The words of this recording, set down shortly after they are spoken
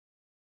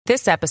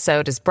This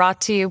episode is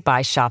brought to you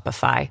by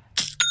Shopify.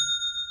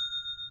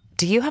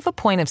 Do you have a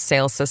point of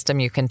sale system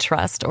you can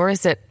trust, or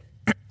is it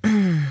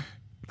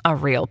a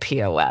real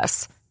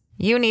POS?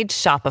 You need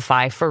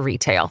Shopify for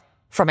retail.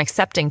 From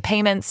accepting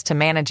payments to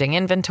managing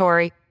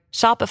inventory,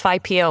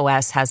 Shopify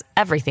POS has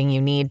everything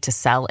you need to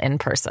sell in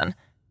person.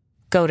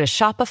 Go to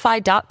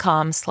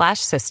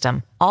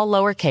shopify.com/system, all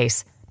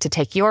lowercase, to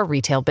take your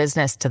retail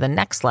business to the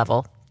next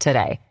level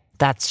today.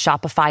 That's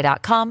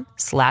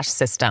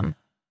shopify.com/system.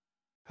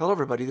 Hello,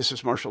 everybody. This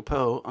is Marshall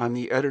Poe. I'm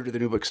the editor of the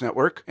New Books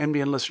Network.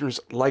 NBN listeners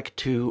like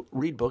to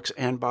read books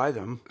and buy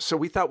them. So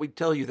we thought we'd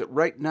tell you that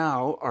right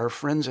now, our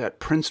friends at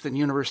Princeton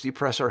University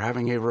Press are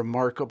having a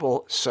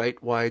remarkable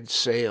site-wide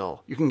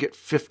sale. You can get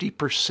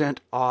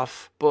 50%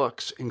 off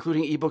books,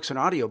 including ebooks and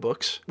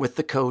audiobooks, with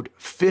the code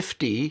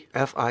 50,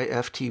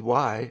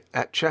 F-I-F-T-Y,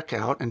 at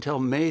checkout until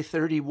May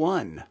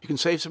 31. You can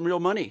save some real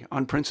money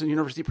on Princeton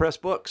University Press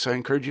books. I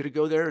encourage you to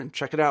go there and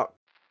check it out.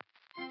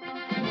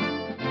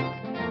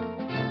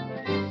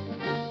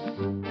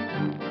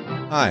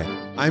 Hi,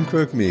 I'm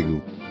Kirk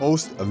Megu,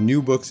 host of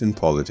New Books in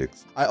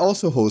Politics. I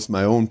also host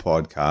my own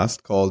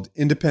podcast called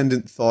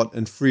Independent Thought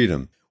and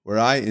Freedom, where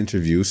I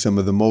interview some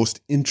of the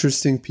most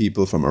interesting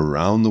people from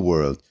around the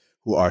world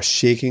who are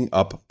shaking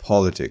up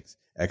politics,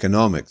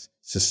 economics,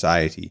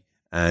 society,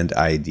 and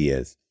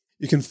ideas.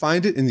 You can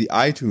find it in the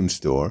iTunes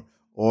Store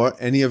or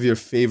any of your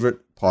favorite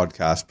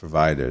podcast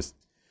providers.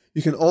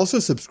 You can also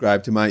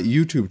subscribe to my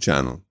YouTube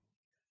channel.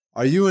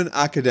 Are you an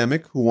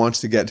academic who wants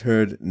to get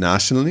heard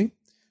nationally?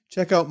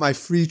 Check out my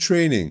free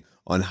training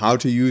on how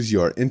to use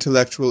your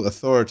intellectual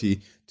authority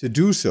to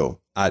do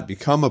so at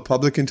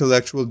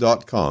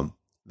becomeapublicintellectual.com.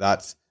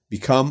 That's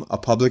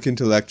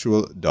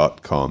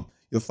becomeapublicintellectual.com.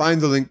 You'll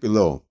find the link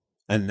below.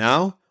 And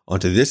now, on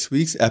to this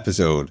week's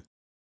episode.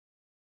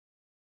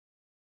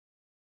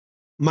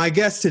 My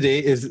guest today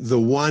is the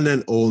one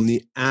and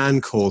only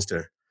Ann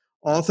Coulter,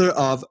 author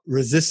of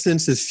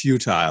Resistance is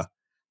Futile: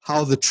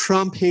 How the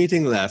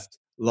Trump-Hating Left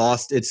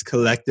Lost Its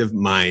Collective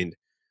Mind,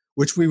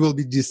 which we'll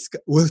be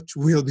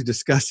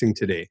discussing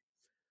today.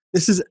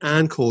 This is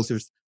Ann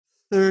Coulter's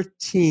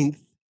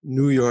 13th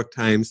New York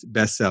Times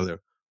bestseller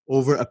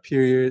over a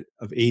period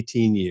of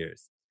 18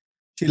 years.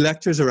 She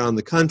lectures around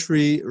the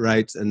country,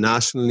 writes a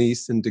nationally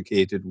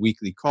syndicated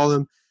weekly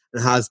column,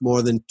 and has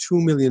more than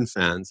 2 million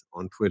fans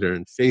on Twitter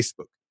and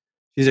Facebook.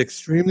 She's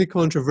extremely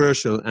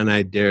controversial, and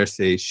I dare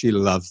say she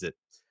loves it.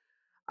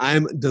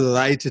 I'm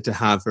delighted to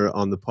have her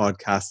on the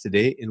podcast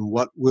today in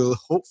what will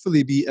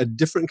hopefully be a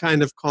different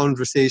kind of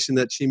conversation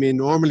that she may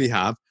normally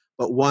have,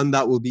 but one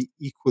that will be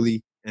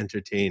equally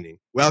entertaining.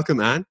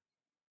 Welcome, Ann.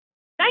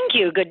 Thank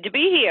you. Good to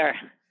be here.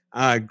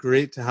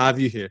 Great to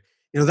have you here.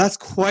 You know, that's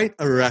quite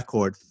a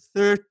record.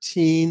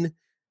 13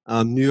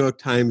 New York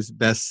Times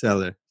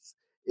bestsellers.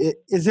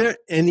 Is there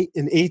any,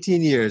 in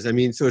 18 years, I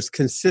mean, so it's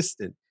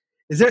consistent.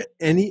 Is there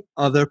any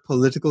other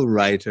political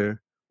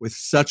writer with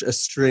such a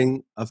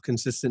string of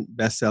consistent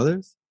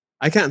bestsellers?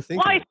 I can't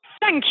think of it.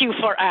 Thank you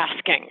for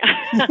asking.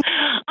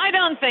 I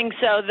don't think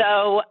so,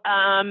 though,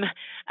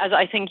 as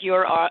I think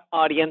your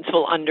audience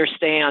will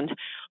understand.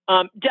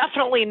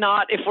 Definitely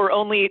not if we're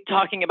only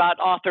talking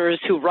about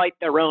authors who write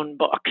their own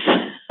books.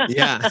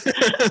 Yeah.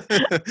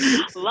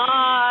 A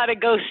lot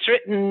of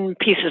ghost-written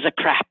pieces of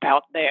crap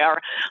out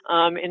there.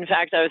 In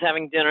fact, I was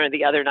having dinner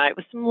the other night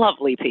with some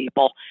lovely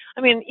people.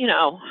 I mean, you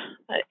know,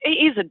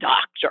 he's a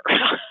doctor.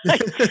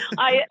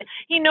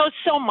 He knows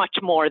so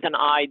much more than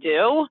I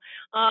do.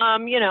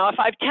 You know, if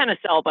I have tennis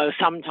elbow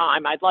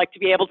sometime, I'd like to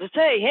be able to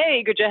say,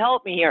 hey, could you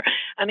help me here?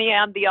 And he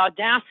had the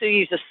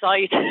audacity to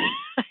cite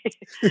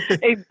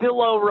a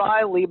Bill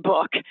O'Reilly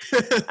book.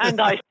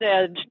 And I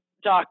said,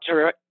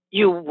 Doctor,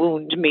 you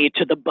wound me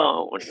to the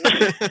bone.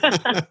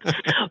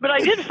 But I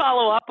did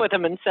follow up with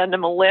him and send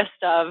him a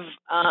list of,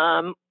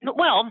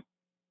 well,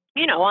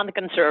 you know, on the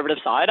conservative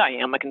side, I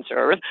am a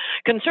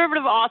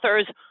conservative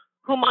authors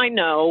whom I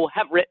know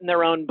have written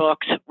their own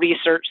books,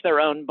 researched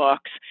their own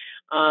books.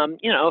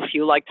 You know, a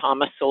few like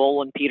Thomas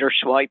Sowell and Peter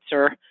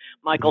Schweitzer,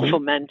 Michael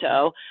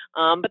Fomento.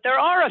 But there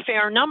are a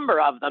fair number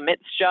of them.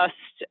 It's just,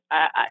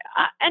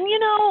 and you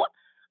know,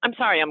 I'm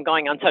sorry I'm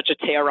going on such a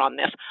tear on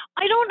this.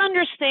 I don't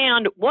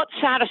understand what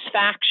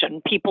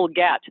satisfaction people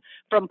get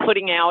from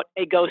putting out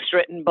a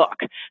ghostwritten book.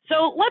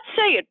 So let's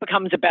say it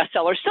becomes a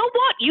bestseller. So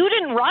what? You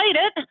didn't write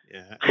it.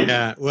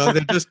 Yeah. Well,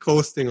 they're just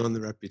coasting on the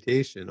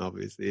reputation,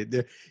 obviously.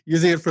 They're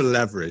using it for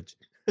leverage.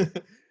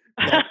 But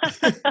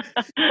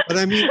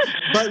I mean,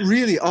 but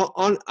really,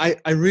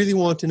 I really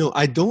want to know,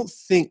 I don't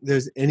think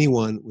there's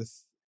anyone with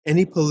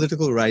any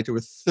political writer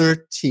with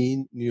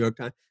 13 New York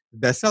Times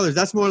bestsellers.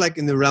 That's more like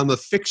in the realm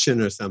of fiction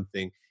or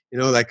something, you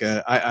know, like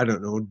I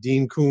don't know,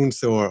 Dean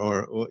Koontz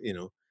or you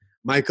know,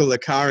 Michael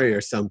Licari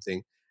or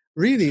something.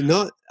 Really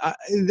not.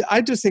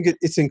 I just think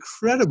it's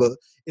incredible.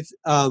 It's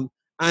and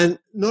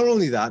not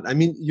only that, I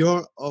mean,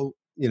 you're a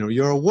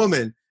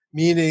woman,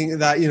 meaning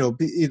that, you know,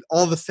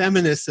 all the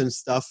feminists and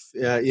stuff,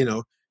 you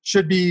know,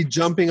 should be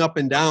jumping up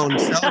and down,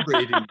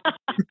 celebrating.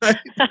 Right?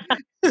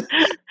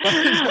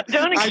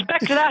 Don't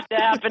expect that to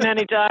happen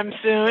anytime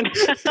soon.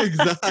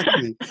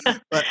 Exactly.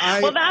 But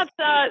well, that's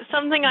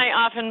something I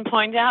often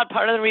point out.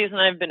 Part of the reason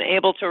I've been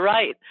able to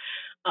write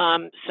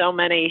so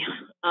many,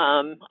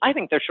 I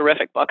think they're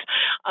terrific books,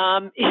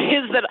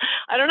 is that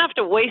I don't have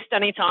to waste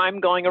any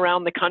time going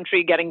around the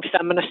country getting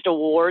feminist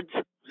awards.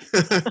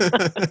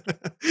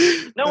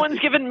 No one's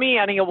given me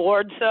any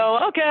awards, so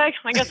okay,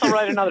 I guess I'll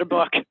write another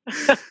book.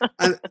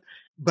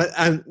 But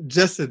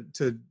just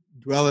to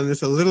dwell on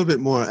this a little bit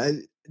more,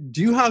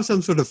 do you have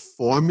some sort of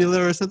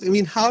formula or something? I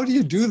mean, how do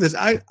you do this?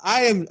 I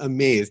am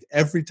amazed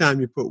every time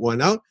you put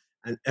one out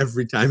and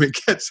every time it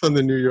gets on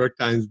the New York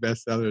Times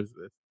bestsellers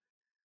list.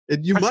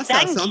 You must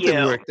have something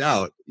worked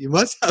out. You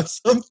must have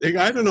something.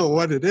 I don't know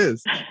what it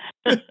is.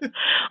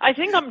 I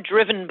think I'm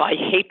driven by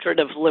hatred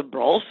of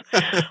liberals.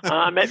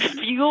 It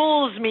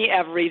fuels me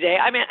every day.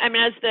 I mean,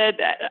 as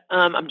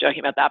I'm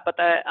joking about that, but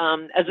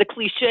as the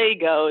cliche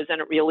goes,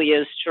 and it really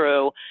is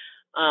true.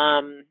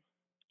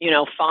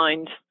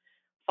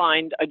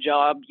 Find a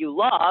job you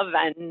love,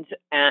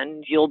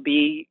 and you'll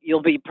be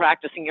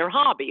practicing your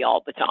hobby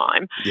all the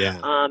time. Yeah.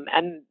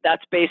 And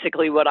that's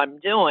basically what I'm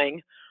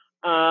doing.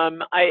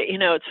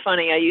 It's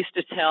funny. I used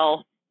to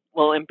tell,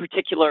 well, in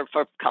particular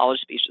for college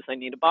speeches, I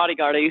need a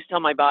bodyguard. I used to tell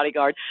my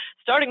bodyguard,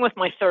 starting with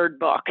my third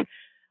book,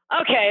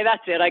 okay,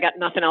 that's it. I got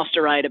nothing else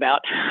to write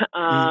about.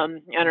 I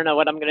don't know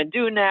what I'm going to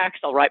do next.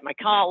 I'll write my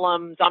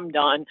columns. I'm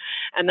done.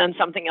 And then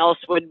something else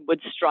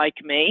would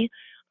strike me.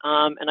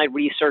 And I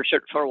research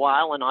it for a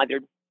while and either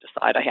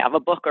decide I have a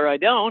book or I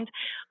don't.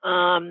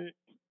 And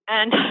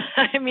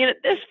I mean,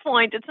 at this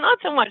point, it's not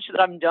so much that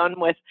I'm done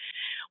with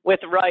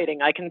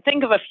writing. I can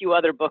think of a few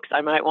other books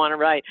I might want to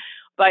write,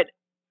 but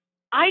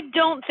I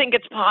don't think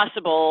it's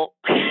possible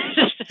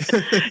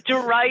to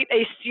write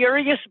a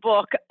serious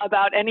book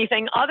about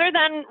anything other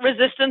than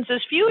Resistance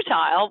is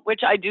Futile,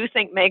 which I do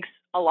think makes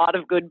a lot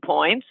of good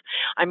points.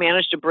 I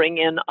managed to bring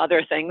in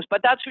other things,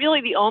 but that's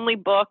really the only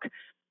book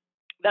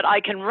that I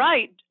can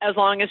write as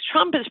long as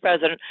Trump is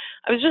president.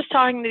 I was just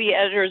talking to the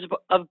editors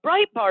of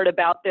Breitbart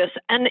about this,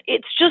 and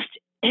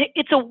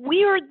it's a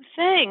weird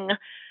thing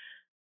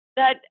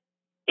that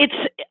it's,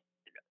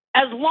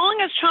 as long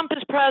as Trump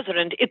is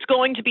president, it's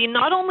going to be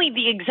not only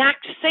the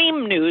exact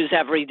same news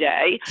every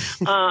day,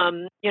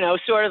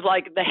 sort of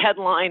like the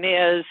headline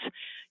is,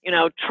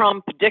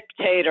 Trump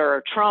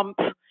dictator, Trump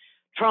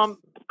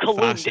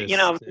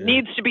collude,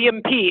 needs to be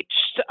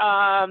impeached,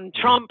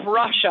 Trump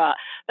Russia,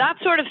 that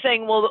sort of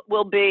thing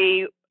will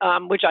be,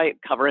 which I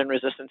cover in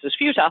Resistance is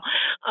Futile.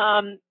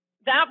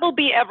 That will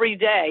be every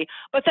day,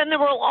 but then there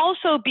will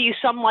also be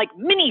some like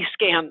mini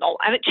scandal,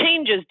 and it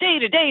changes day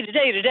to day to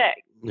day to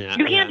day. Yeah,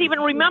 you can't even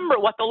remember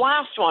what the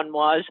last one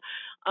was.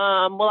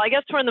 Well, I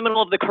guess we're in the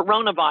middle of the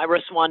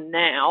coronavirus one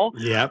now.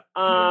 Yep.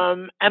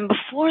 And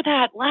before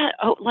that,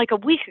 like a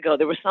week ago,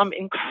 there was some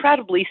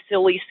incredibly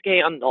silly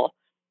scandal.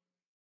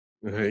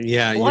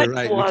 Yeah, what you're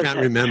right. You can't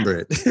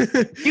remember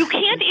it. You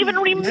can't even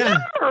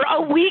remember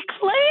a week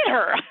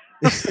later.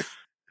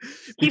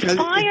 He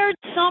fired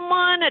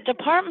someone at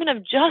Department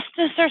of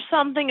Justice or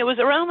something. It was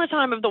around the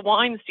time of the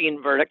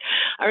Weinstein verdict.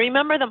 I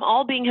remember them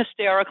all being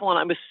hysterical, and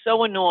I was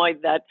so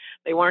annoyed that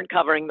they weren't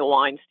covering the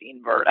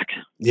Weinstein verdict.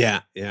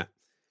 Yeah.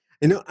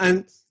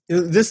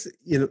 This,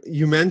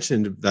 you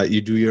mentioned that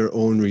you do your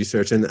own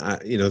research, and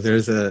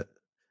there's a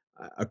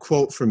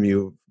quote from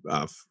you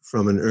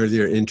from an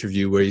earlier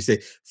interview where you say,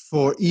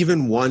 for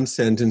even one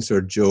sentence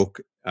or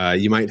joke,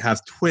 you might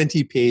have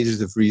 20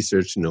 pages of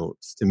research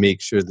notes to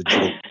make sure the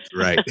joke is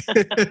right.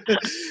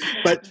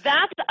 But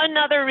that's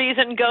another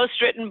reason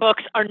ghostwritten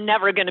books are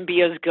never going to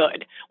be as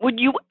good. Would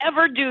you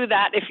ever do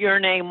that if your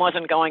name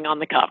wasn't going on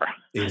the cover?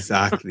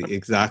 Exactly.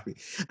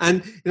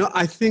 And,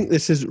 I think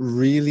this is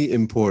really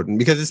important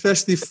because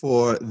especially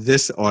for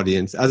this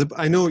audience,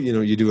 I know,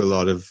 you do a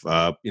lot of,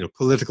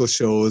 political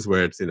shows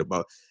where it's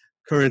about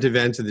current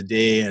events of the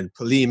day and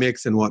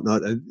polemics and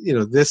whatnot. And,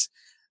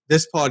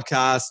 this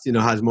podcast,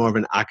 has more of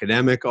an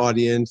academic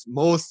audience,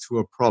 most who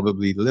are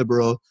probably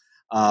liberal.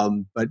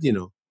 But,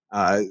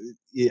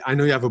 I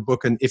know you have a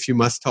book on If You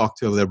Must Talk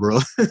to a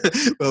Liberal.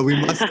 Well, we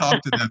must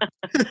talk to them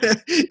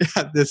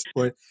at this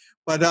point.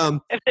 But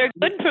if they're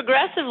good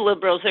progressive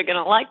liberals, they're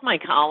going to like my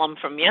column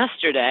from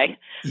yesterday.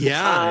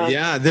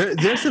 Yeah.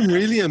 There's some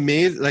really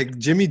amazing, like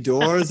Jimmy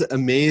Dore's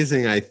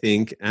amazing, I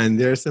think. And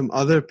there's some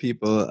other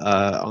people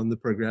on the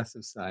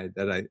progressive side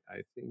that I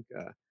think...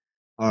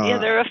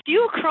 there are a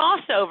few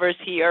crossovers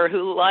here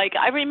who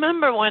I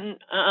remember when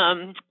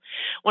it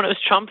was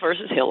Trump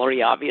versus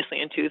Hillary,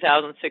 obviously in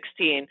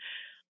 2016.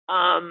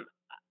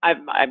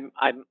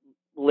 I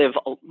live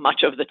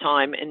much of the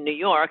time in New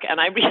York,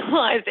 and I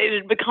realized it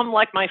had become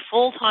like my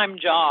full-time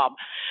job,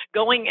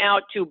 going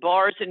out to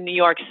bars in New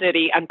York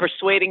City and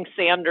persuading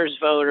Sanders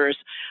voters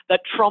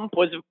that Trump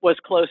was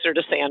closer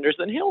to Sanders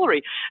than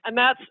Hillary, and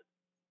that's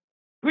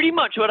pretty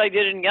much what I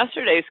did in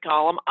yesterday's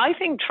column. I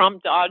think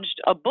Trump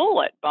dodged a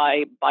bullet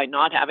by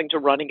not having to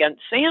run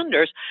against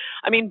Sanders.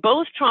 I mean,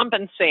 both Trump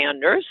and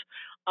Sanders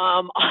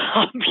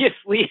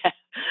obviously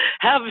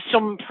have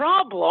some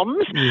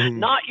problems. Mhm.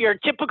 Not your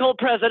typical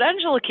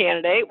presidential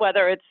candidate,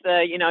 whether it's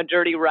the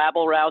dirty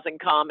rabble-rousing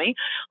commie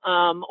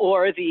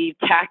or the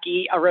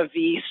tacky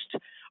Aravist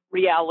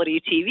reality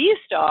TV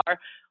star.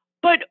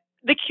 But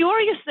the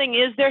curious thing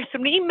is there are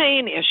three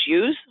main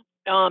issues,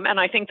 and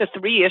I think the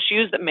three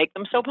issues that make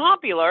them so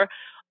popular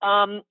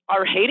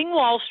are hating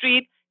Wall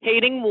Street,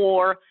 hating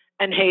war,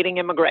 and hating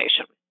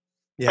immigration.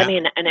 Yeah. I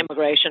mean, and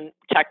immigration,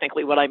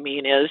 technically what I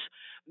mean is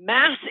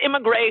mass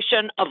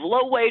immigration of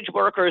low-wage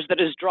workers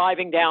that is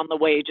driving down the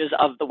wages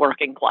of the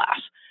working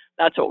class.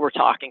 That's what we're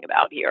talking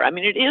about here. I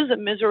mean, it is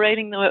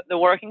immiserating the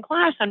working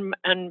class,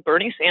 and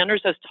Bernie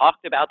Sanders has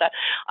talked about that.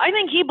 I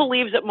think he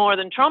believes it more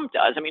than Trump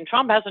does. I mean,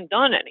 Trump hasn't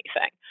done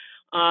anything.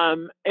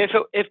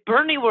 If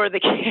Bernie were the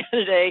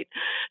candidate,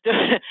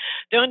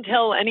 don't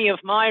tell any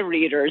of my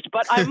readers,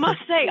 but I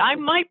must say I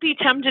might be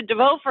tempted to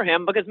vote for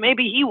him because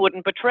maybe he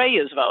wouldn't betray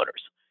his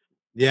voters.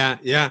 Yeah,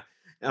 yeah.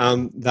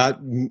 That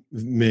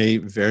may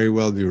very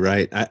well be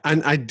right.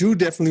 And I do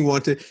definitely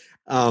want to,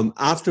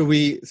 after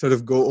we sort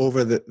of go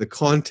over the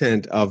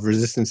content of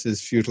Resistance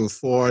is Futile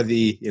for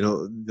the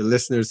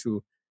listeners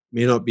who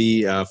may not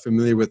be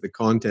familiar with the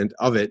content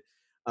of it,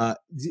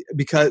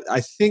 because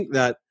I think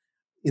that,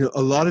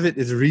 a lot of it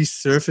is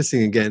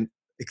resurfacing again,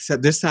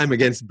 except this time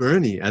against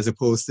Bernie as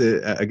opposed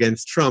to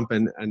against Trump.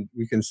 And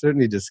we can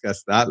certainly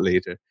discuss that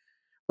later.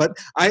 But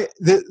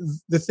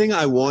the thing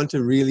I want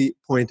to really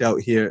point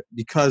out here,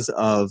 because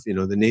of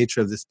the nature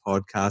of this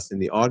podcast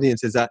and the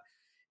audience, is that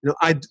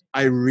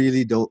I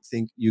really don't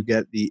think you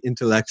get the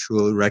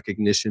intellectual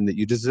recognition that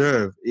you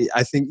deserve.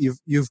 I think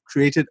you've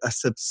created a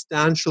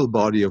substantial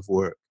body of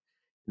work,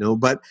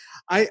 but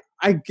I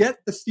get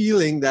the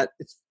feeling that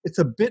it's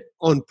a bit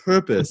on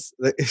purpose.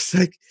 It's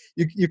like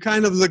you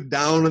kind of look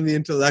down on the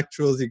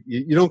intellectuals.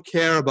 You don't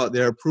care about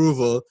their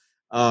approval,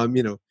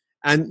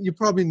 And you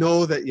probably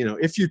know that,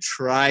 if you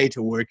try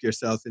to work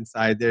yourself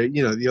inside there,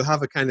 you'll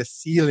have a kind of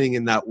ceiling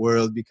in that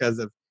world because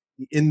of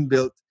the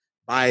inbuilt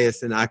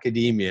bias in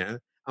academia.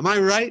 Am I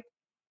right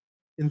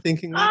in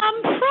thinking that?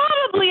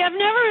 Probably. I've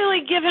never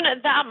really given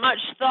it that much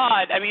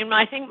thought. I mean,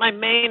 I think my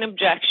main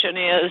objection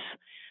is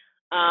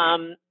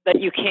that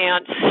you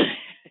can't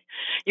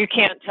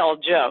tell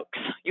jokes.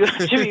 You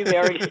have to be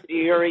very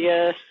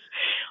serious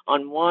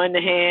on one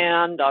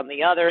hand, on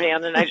the other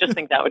hand, and I just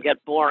think that would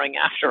get boring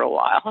after a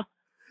while.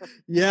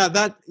 Yeah,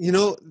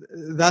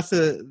 that's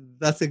a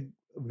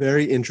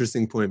very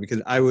interesting point,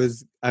 because I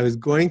was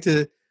going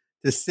to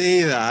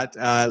say that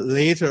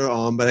later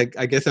on, but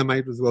I guess I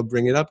might as well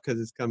bring it up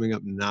because it's coming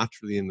up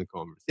naturally in the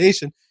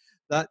conversation.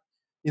 That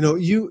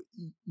you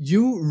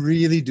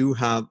really do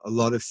have a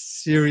lot of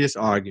serious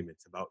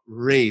arguments about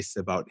race,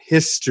 about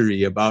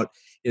history, about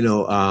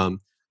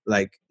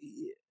like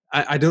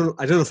I don't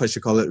know if I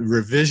should call it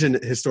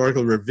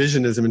historical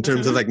revisionism in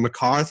terms of like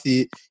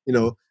McCarthy,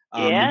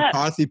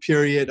 McCarthy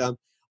period,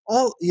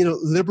 all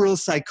liberal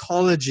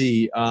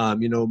psychology,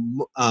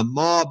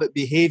 mob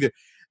behavior,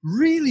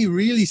 really,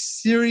 really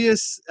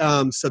serious,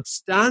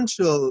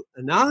 substantial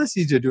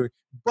analyses you're doing,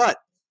 but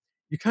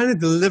you kind of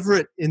deliver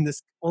it in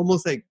this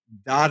almost like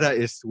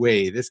Dadaist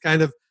way, this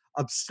kind of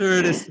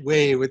absurdist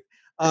way with,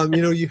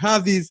 you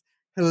have these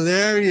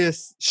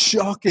hilarious,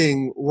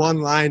 shocking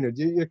one-liners.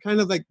 You're kind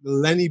of like the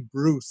Lenny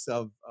Bruce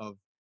of of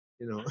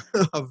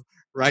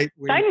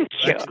right-wing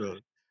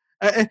intellectuals.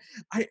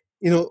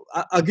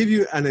 I'll give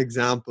you an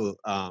example.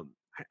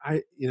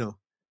 Let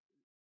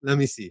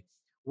me see.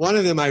 One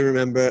of them I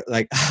remember,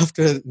 like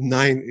after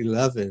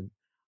 9/11,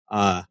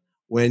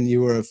 when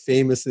you were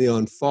famously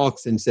on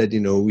Fox and said,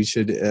 we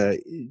should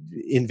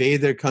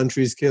invade their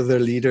countries, kill their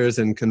leaders,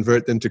 and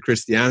convert them to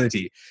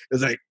Christianity. It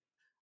was like,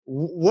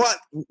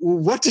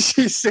 what did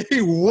she say?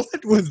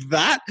 What was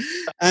that?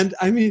 And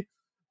I mean,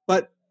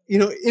 but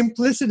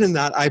implicit in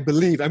that, I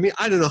believe. I mean,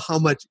 I don't know how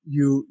much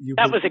you.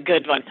 That was a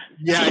good one.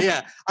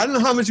 Yeah. I don't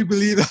know how much you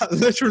believe that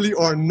literally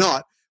or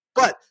not.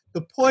 But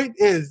the point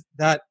is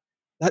that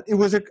it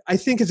was I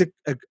think is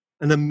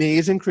an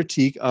amazing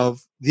critique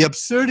of the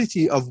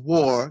absurdity of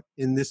war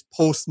in this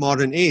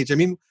postmodern age. I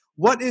mean,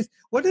 what is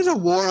a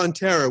war on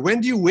terror?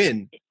 When do you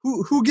win?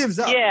 Who gives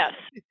up? Yes.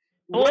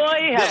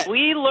 Boy, have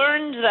we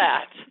learned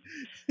that.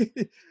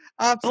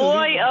 Absolutely.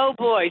 Boy, oh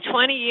boy,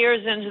 20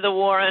 years into the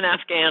war in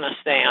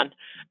Afghanistan,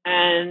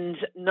 and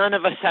none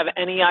of us have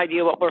any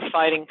idea what we're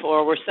fighting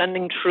for. We're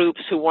sending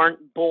troops who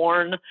weren't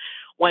born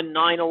when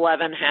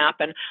 9/11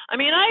 happened. I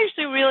mean, I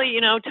actually really,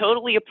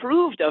 totally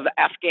approved of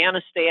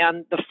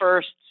Afghanistan the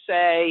first,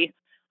 say,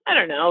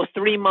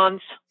 3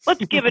 months.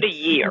 Let's give it a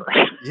year.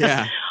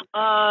 Yeah.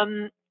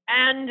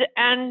 And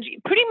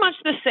pretty much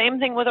the same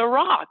thing with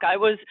Iraq. I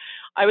was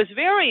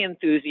very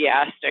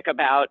enthusiastic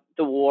about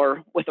the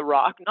war with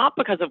Iraq, not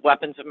because of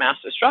weapons of mass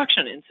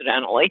destruction,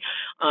 incidentally.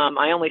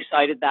 I only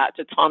cited that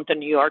to taunt the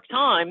New York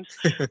Times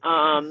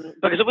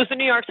because it was the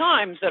New York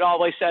Times that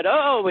always said,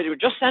 "Oh, we were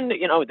just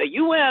sending, the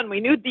UN. We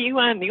need the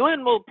UN. The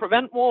UN will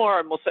prevent war."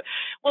 And we'll say,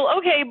 "Well,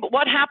 okay, but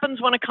what happens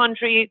when a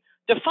country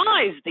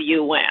defies the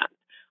UN?"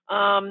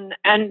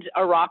 And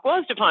Iraq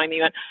was defying the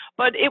UN.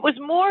 But it was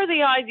more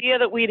the idea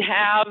that we'd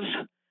have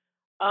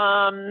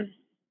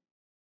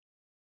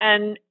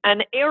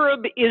an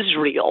Arab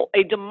Israel,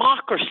 a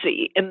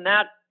democracy in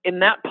that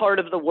part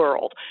of the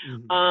world.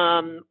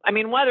 Mm-hmm. I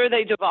mean, whether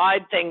they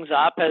divide things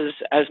up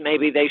as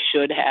maybe they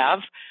should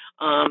have,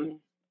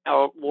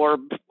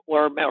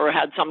 or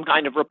had some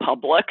kind of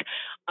republic,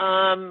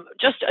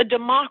 just a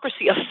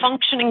democracy, a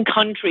functioning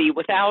country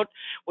without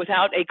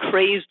a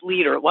crazed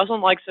leader. It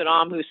wasn't like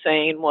Saddam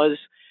Hussein was,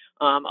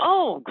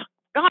 oh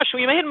gosh,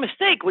 we made a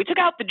mistake. We took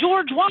out the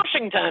George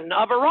Washington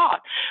of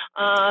Iraq.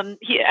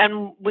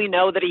 And we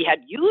know that he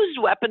had used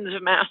weapons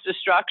of mass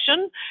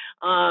destruction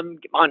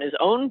on his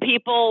own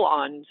people,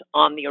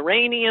 on the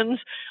Iranians.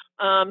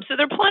 So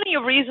there are plenty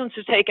of reasons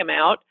to take him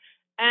out,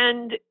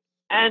 and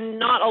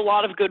not a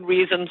lot of good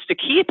reasons to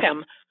keep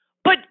him.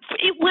 But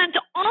it went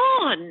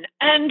on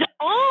and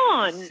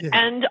on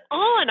and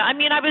on. I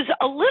mean, I was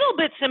a little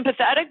bit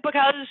sympathetic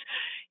because,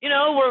 we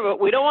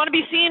don't want to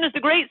be seen as the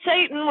great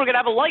Satan. We're going to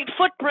have a light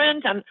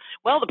footprint. And,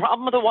 well, the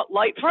problem with the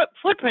light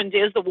footprint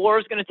is the war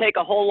is going to take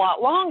a whole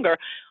lot longer.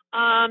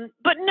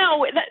 But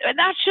no,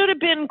 that should have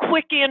been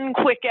quick in,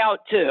 quick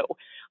out, too.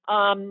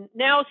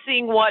 Now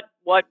seeing what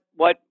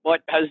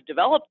has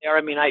developed there,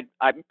 I mean,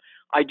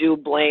 I do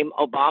blame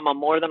Obama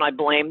more than I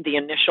blame the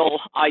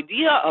initial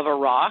idea of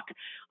Iraq,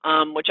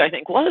 which I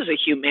think was a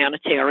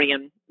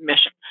humanitarian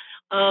mission.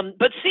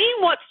 But seeing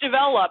what's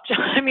developed,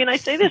 I mean, I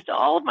say this to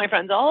all of my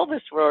friends, all of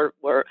us were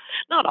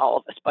not all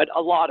of us, but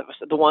a lot of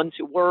us are the ones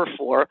who were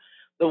for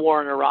the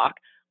war in Iraq.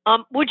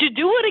 Would you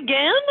do it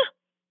again?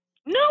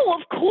 No,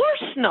 of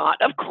course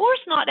not. Of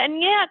course not.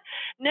 And yet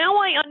now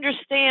I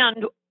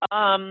understand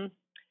the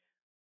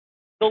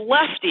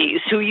lefties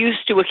who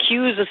used to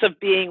accuse us of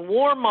being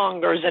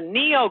warmongers and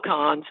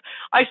neocons.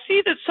 I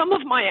see that some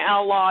of my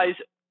allies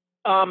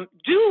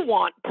do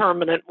want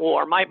permanent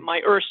war.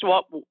 My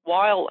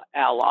erstwhile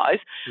allies,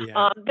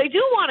 they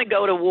do want to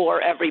go to war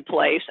every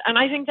place, and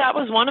I think that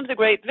was one of the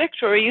great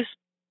victories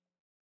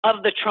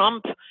of the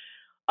Trump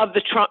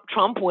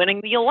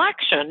winning the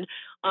election.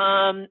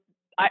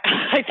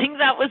 I think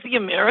that was the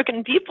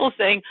American people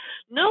saying,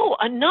 no,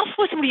 enough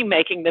with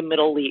remaking the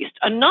Middle East,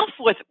 enough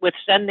with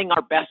sending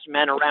our best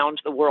men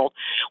around the world.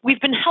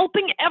 We've been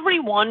helping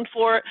everyone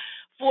for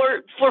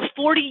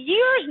 40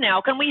 years now.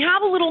 Can we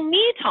have a little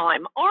me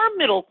time? Our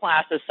middle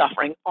class is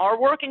suffering. Our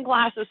working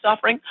class is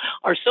suffering.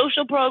 Our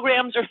social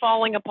programs are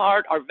falling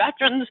apart. Our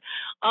veterans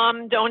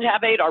don't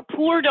have aid. Our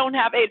poor don't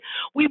have aid.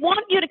 We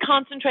want you to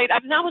concentrate.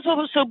 That was what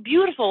was so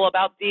beautiful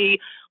about the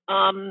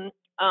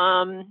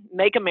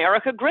Make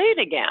America Great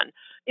Again.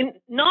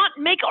 Not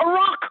make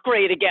Iraq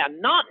great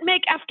again, not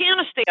make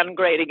Afghanistan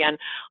great again.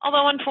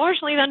 Although,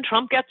 unfortunately, then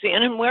Trump gets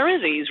in, and where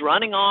is he? He's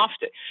running off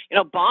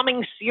to,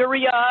 bombing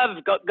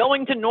Syria,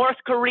 going to North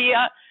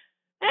Korea.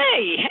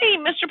 Hey,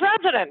 Mr.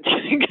 President,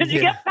 could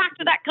you get back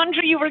to that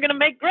country you were going to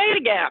make great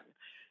again?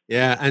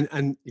 Yeah,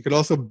 and you could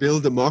also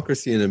build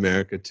democracy in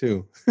America,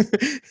 too.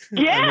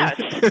 Yes.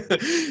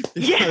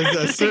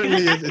 Because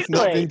certainly it's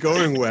not been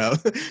going well.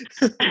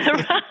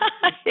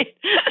 Right.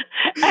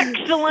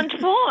 Excellent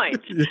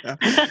point.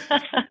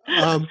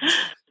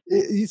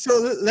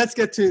 So let's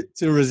get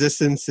to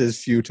Resistance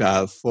is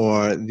Futile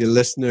for the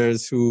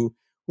listeners who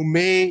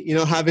may,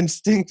 have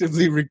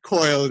instinctively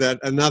recoiled at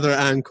another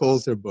Ann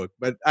Coulter book.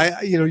 But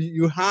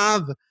you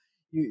have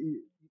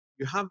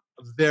a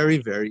very,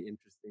 very interesting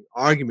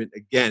argument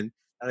again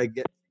that I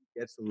guess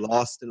gets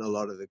lost in a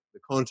lot of the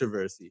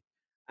controversy.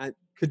 And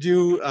could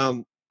you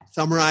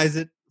summarize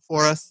it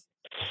for us?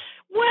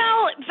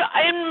 Well,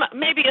 in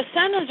maybe a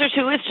sentence or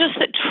two, it's just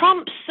that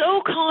Trump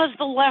so caused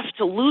the left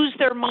to lose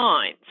their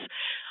minds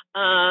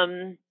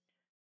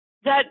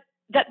that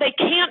they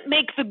can't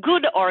make the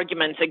good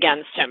arguments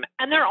against him.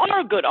 And there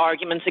are good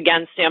arguments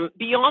against him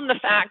beyond the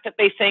fact that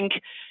they think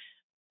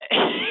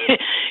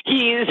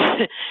he's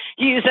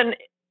an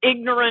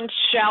ignorant,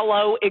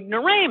 shallow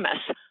ignoramus,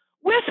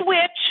 with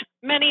which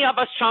many of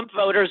us Trump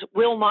voters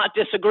will not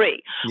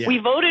disagree. Yeah. We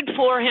voted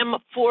for him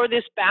for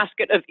this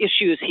basket of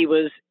issues he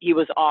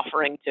was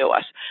offering to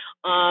us.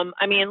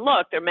 I mean,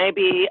 look, there may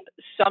be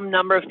some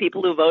number of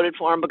people who voted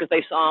for him because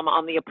they saw him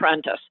on The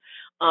Apprentice.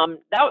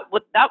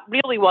 That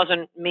really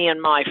wasn't me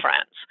and my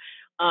friends.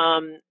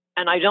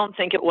 And I don't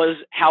think it was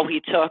how he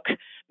took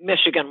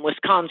Michigan,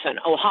 Wisconsin,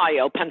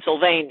 Ohio,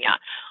 Pennsylvania.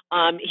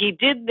 He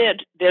did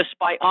this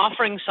by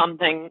offering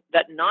something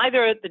that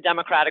neither the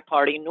Democratic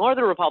Party nor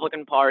the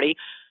Republican Party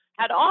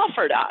had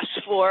offered us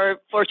for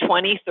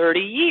 20, 30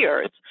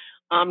 years.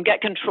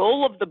 Get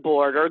control of the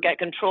border, get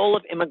control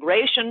of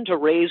immigration to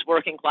raise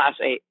working class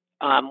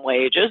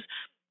wages.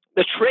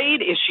 The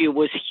trade issue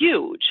was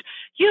huge.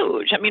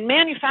 I mean,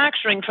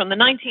 manufacturing from the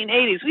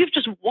 1980s, we've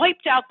just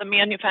wiped out the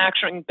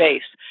manufacturing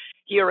base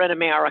here in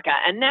America.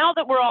 And now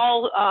that we're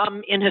all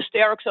in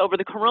hysterics over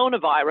the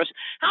coronavirus,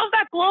 how's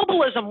that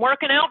globalism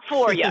working out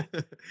for you?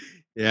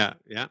 Yeah.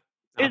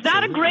 Is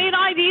that a great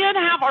idea to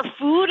have our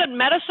food and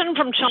medicine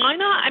from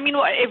China? I mean,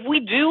 if we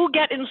do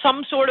get in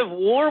some sort of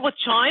war with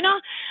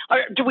China,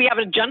 or do we have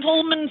a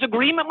gentleman's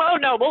agreement? Oh,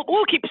 no,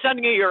 we'll keep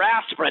sending you your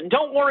aspirin.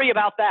 Don't worry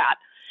about that.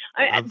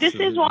 This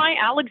is why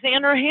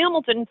Alexander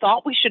Hamilton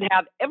thought we should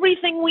have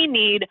everything we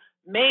need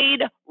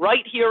made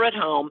right here at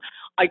home.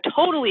 I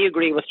totally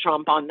agree with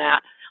Trump on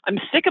that. I'm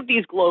sick of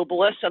these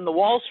globalists and the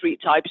Wall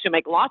Street types who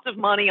make lots of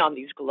money on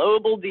these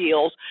global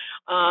deals.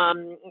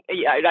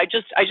 I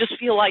just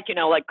feel like,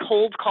 like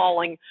cold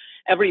calling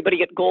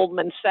everybody at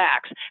Goldman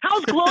Sachs.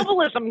 How's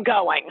globalism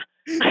going?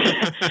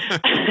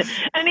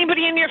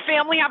 Anybody in your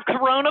family have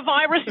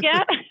coronavirus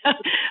yet?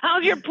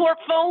 How's your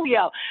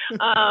portfolio?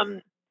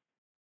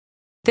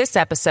 This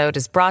episode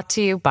is brought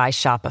to you by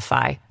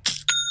Shopify.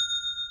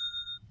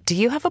 Do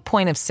you have a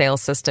point of sale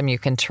system you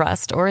can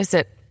trust, or is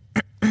it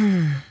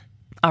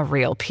a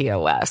real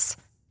POS?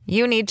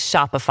 You need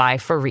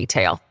Shopify for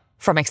retail.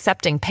 From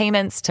accepting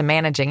payments to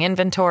managing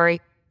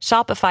inventory,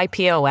 Shopify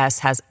POS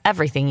has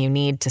everything you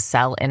need to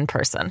sell in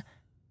person.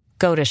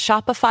 Go to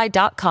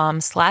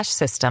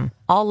shopify.com/system,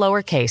 all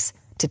lowercase,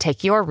 to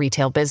take your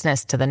retail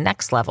business to the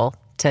next level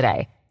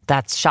today.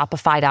 That's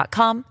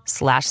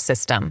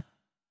shopify.com/system.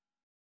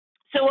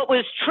 So it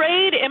was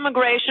trade,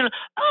 immigration,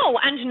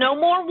 and no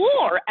more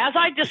war, as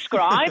I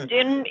described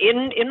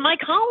in my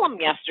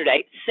column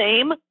yesterday.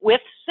 Same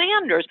with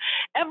Sanders.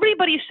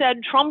 Everybody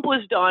said Trump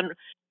was done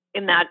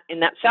in that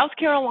South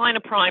Carolina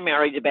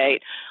primary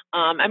debate.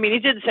 He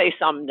did say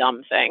some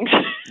dumb things,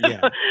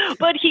 yeah.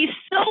 But he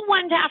still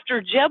went after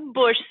Jeb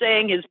Bush,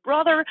 saying his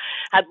brother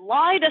had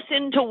lied us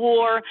into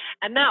war,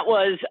 and that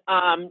was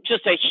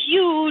just a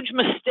huge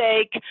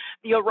mistake.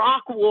 The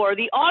Iraq War,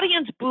 the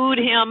audience booed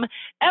him.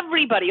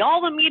 Everybody,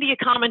 all the media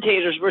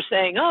commentators were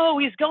saying, "Oh,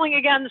 he's going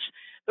against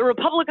the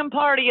Republican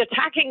Party,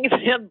 attacking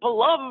the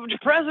beloved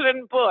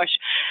President Bush."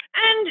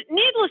 And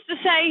needless to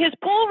say, his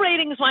poll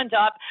ratings went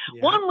up.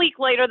 Yeah. 1 week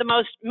later, the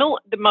most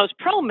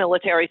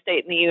pro-military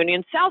state in the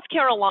Union, South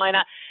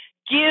Carolina,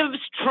 gives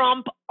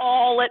Trump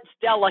all its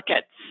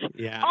delegates.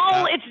 Yeah.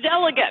 Its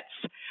delegates.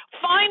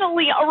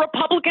 Finally, a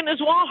Republican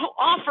is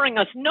offering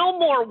us no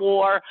more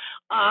war,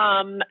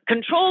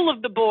 control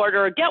of the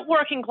border, get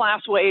working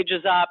class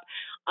wages up,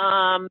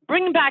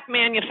 bring back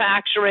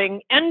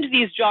manufacturing, end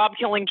these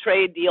job-killing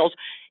trade deals.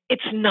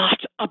 It's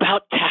not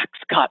about tax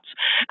cuts.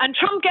 And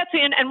Trump gets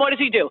in, and what does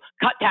he do?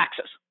 Cut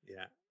taxes.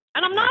 Yeah.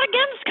 And I'm not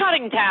against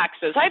cutting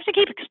taxes. I have to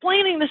keep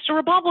explaining this to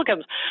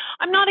Republicans.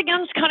 I'm not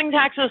against cutting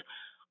taxes.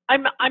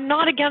 I'm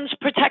not against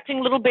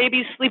protecting little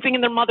babies sleeping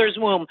in their mother's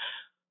womb.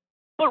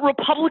 But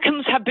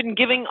Republicans have been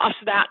giving us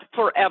that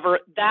forever.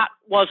 That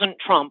wasn't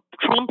Trump.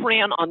 Trump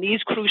ran on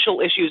these crucial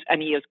issues,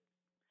 and he has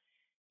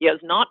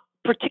not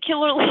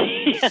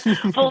particularly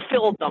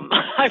fulfilled them.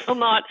 I will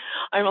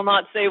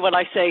not say what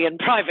I say in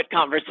private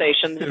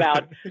conversations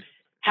about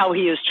how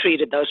he has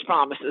treated those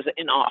promises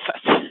in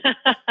office.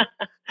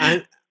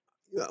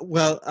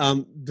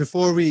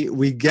 Before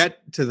we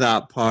get to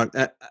that part,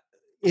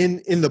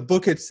 in the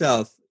book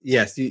itself,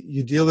 yes,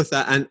 you deal with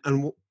that,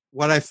 and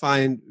what I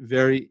find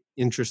very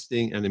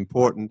interesting and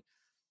important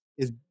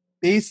is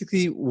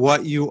basically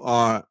what you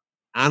are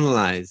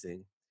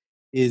analyzing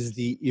is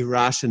the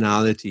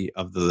irrationality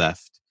of the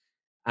left.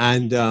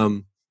 And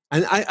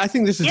I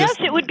think this is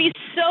it would be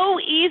so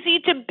easy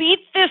to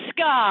beat this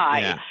guy,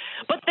 yeah.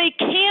 But they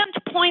can't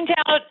point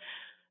out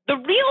the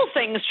real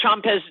things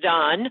Trump has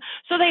done,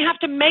 so they have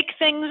to make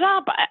things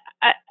up.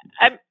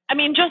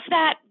 Just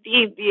that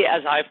the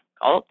as I've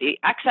called it, the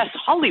Access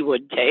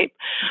Hollywood tape,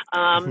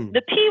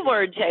 the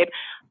P-word tape.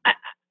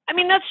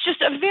 That's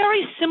just a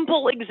very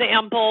simple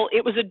example.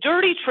 It was a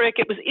dirty trick.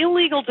 It was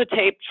illegal to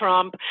tape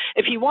Trump.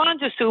 If he wanted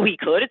to sue, he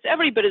could. It's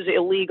every bit as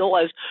illegal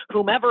as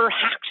whomever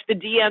hacked the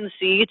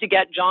DNC to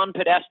get John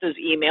Podesta's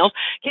emails.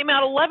 Came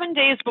out 11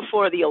 days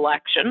before the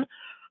election.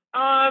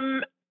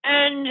 And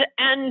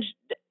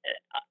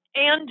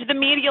the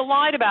media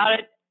lied about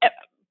it.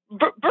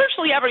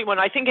 Virtually everyone,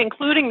 I think,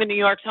 including the New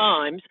York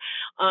Times,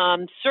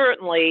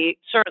 certainly,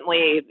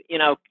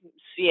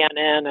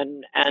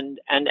 CNN and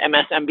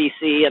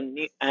MSNBC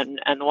and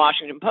the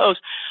Washington Post,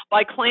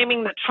 by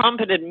claiming that Trump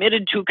had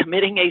admitted to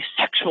committing a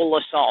sexual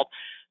assault.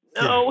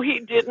 No, he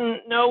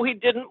didn't.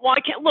 Why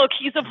can't look?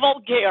 He's a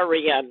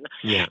vulgarian.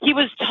 Yeah. He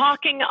was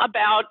talking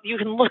about. You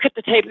can look at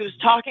the tape. He was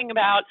talking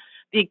about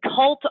the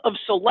cult of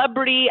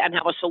celebrity and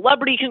how a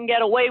celebrity can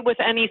get away with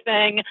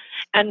anything,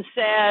 and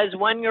says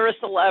when you're a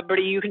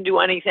celebrity, you can do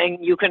anything.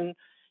 You can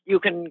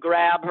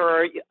grab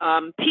her.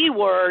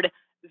 P-word.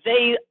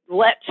 They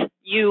let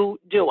you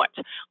do it.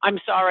 I'm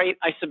sorry.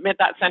 I submit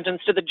that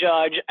sentence to the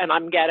judge, and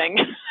I'm getting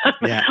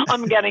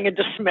a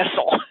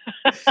dismissal.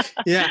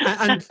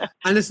 Yeah,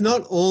 and it's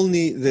not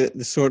only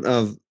the sort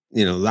of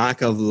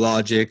lack of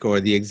logic or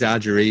the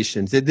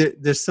exaggerations.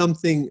 There's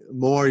something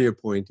more you're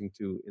pointing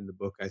to in the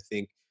book, I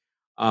think.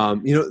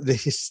 The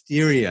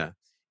hysteria.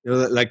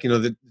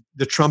 The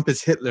Trump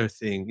is Hitler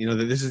thing.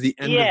 That this is the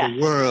end of the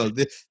world.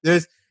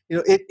 There's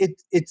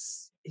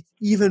it's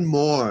even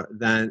more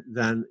than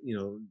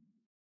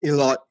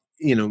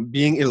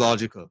being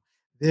illogical.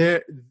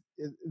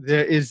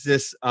 there is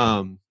this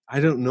I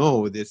don't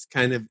know, this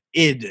kind of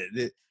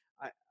id.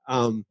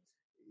 Um,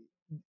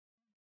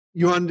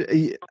 you want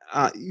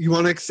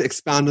to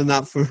expand on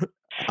that for?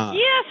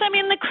 Yes, I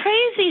mean the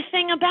crazy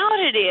thing about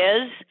it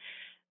is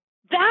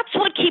that's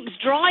what keeps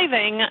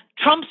driving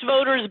Trump's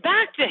voters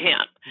back to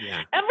him.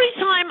 Yeah. Every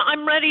time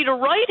I'm ready to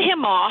write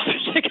him off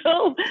to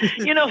go,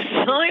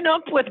 sign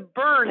up with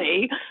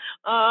Bernie.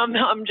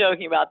 I'm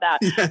joking about that,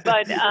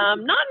 but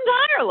not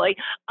entirely.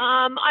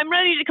 I'm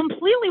ready to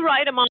completely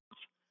write him off.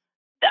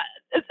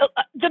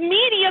 The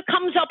media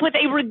comes up with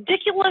a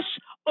ridiculous,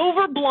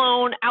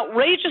 overblown,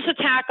 outrageous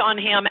attack on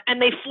him,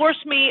 and they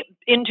force me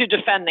into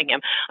defending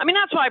him. I mean,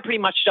 that's why I pretty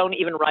much don't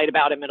even write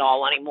about him at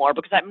all anymore,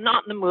 because I'm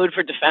not in the mood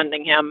for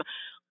defending him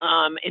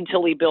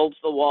until he builds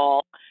the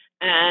wall.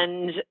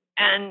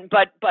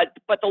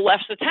 But the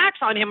left's attacks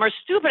on him are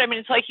stupid. I mean,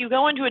 it's like you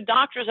go into a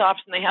doctor's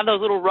office and they have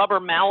those little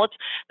rubber mallets.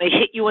 They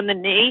hit you in the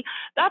knee.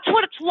 That's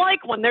what it's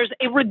like when there's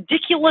a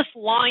ridiculous,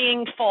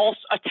 lying, false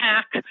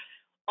attack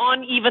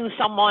on even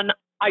someone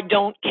I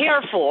don't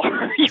care for.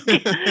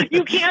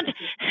 You can't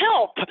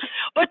help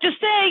but to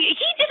say, he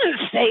didn't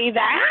say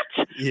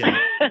that. Yeah.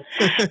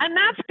 And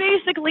that's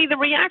basically the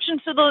reaction.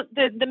 So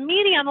the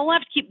media on the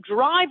left keep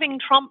driving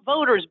Trump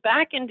voters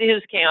back into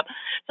his camp.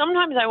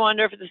 Sometimes I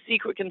wonder if it's a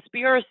secret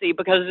conspiracy,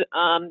 because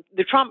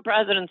the Trump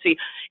presidency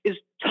is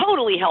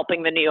totally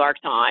helping the New York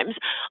Times.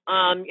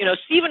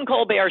 Stephen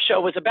Colbert's show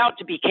was about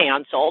to be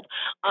canceled.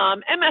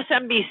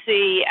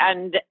 MSNBC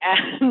and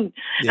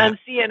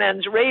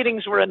CNN's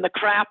ratings were in the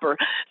crapper.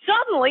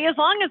 Suddenly, as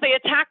long as they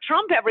attack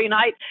Trump every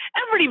night,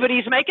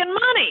 everybody's making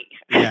money.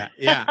 Yeah.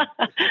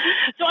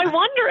 So I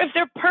wonder if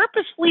they're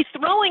purposefully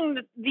throwing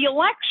the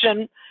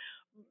election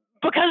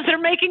because they're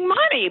making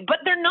money, but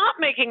they're not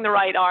making the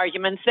right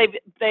arguments.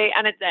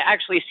 And it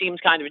actually seems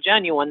kind of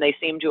genuine. They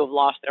seem to have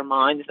lost their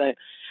minds. The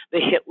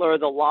Hitler,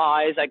 the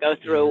lies. I go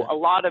through a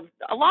lot of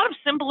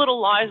simple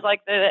little lies like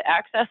the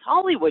Access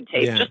Hollywood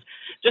tape,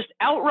 just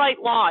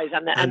outright lies,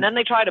 and then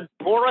they try to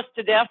bore us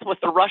to death with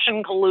the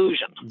Russian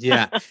collusion.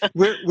 Yeah,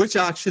 which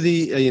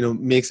actually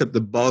makes up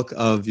the bulk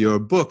of your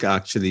book.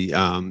 Actually,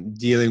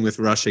 dealing with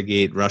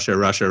Russiagate,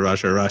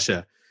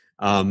 Russia.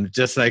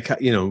 Just like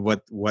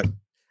what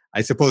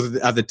I suppose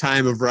at the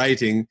time of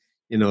writing,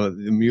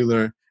 the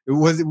Mueller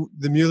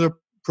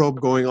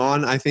probe going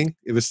on. I think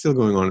it was still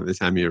going on at the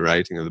time you were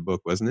writing of the book,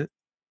 wasn't it?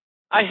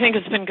 I think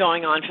it's been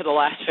going on for the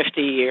last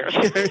 50 years.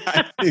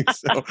 I think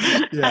so.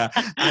 Yeah,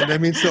 and I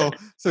mean, so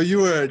you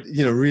were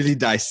really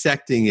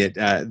dissecting it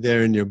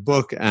there in your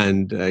book,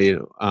 and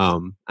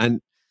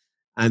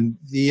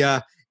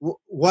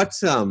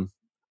what's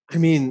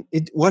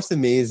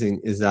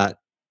amazing is that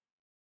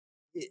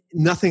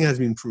nothing has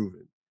been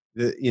proven.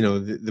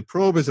 The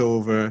probe is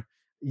over,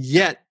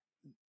 yet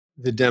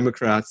the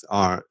Democrats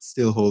are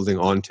still holding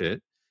on to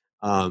it.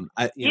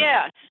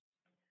 Yes.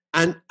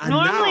 And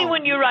normally now,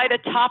 when you write a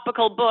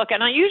topical book,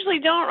 and I usually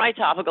don't write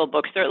topical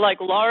books, they're like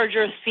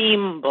larger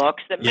theme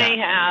books that may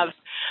have,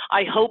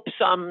 I hope,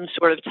 some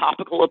sort of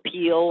topical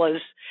appeal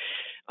as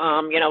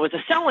as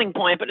a selling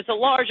point, but it's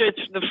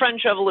the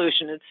French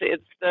Revolution,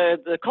 it's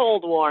the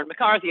Cold War and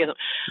McCarthyism.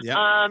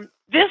 Yeah.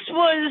 This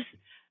was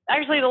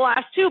actually the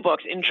last two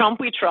books, In Trump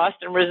We Trust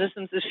and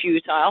Resistance is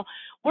Futile,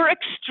 were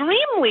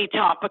extremely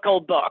topical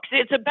books.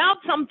 It's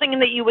about something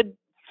that you would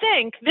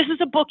think this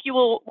is a book you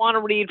will want to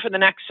read for the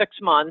next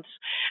 6 months,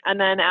 and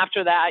then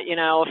after that,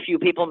 a few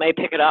people may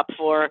pick it up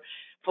for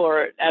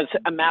as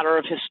a matter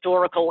of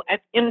historical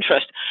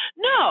interest.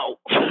 No,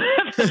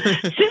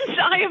 since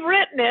I have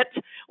written it,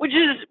 which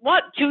is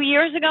 2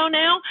 years ago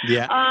now.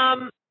 Yeah.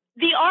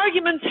 The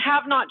arguments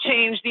have not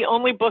changed. The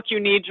only book you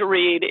need to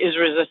read is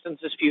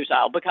Resistance is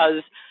Futile,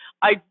 because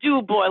I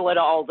do boil it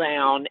all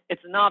down.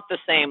 It's not the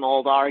same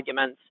old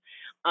arguments.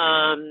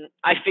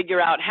 I figure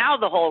out how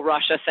the whole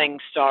Russia thing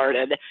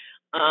started,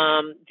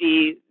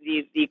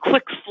 the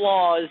quick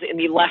flaws in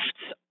the left's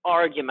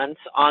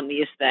arguments on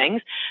these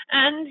things,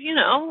 and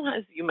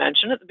as you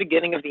mentioned at the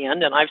beginning of the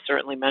end, and I've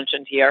certainly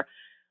mentioned here,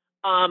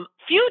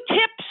 few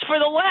tips for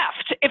the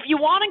left if you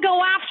want to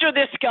go after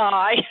this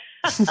guy.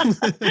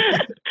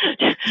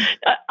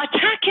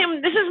 Attack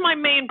him. This is my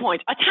main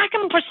point. Attack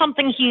him for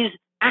something he's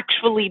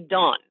actually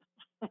done.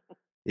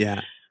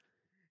 Yeah,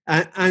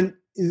 and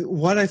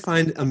what I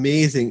find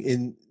amazing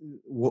in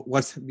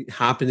what's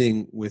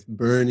happening with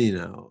Bernie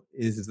now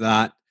is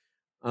that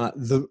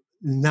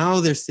now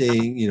they're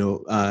saying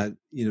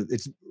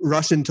it's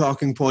Russian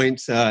talking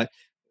points are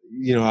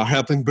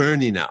helping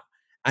Bernie now,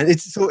 and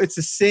it's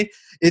the same.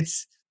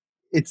 It's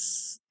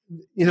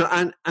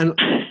and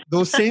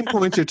those same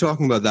points you're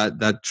talking about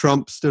that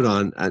Trump stood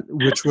on,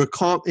 which were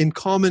in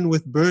common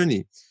with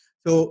Bernie.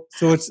 So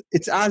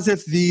it's as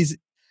if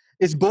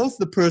it's both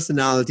the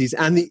personalities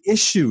and the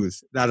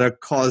issues that are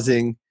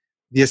causing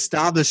the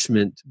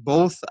establishment,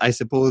 both, I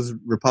suppose,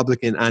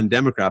 Republican and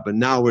Democrat, but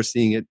now we're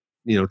seeing it,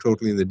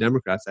 totally in the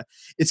Democrat side.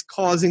 It's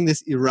causing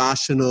this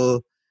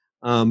irrational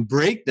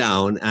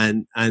breakdown,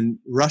 and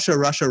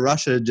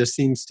Russia just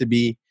seems to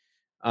be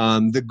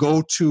the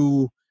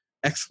go-to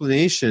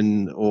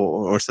explanation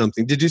or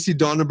something. Did you see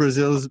Donna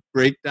Brazil's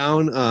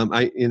breakdown?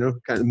 Kind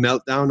of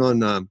meltdown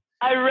on.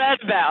 I read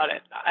about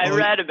it. I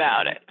read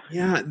about it.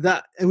 Yeah,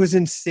 that it was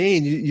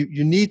insane.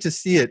 You need to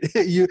see it.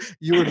 You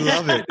would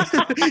love it.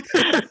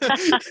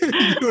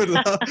 You would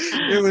love.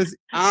 It was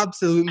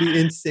absolutely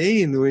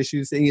insane the way she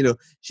was saying,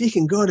 she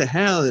can go to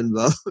hell and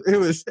blah. It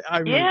was.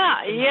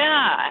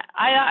 Yeah.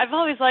 I've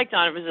always liked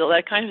Donna Brazil.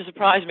 That kind of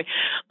surprised me.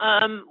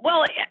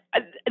 Well,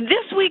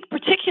 this week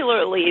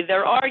particularly,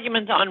 their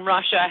argument on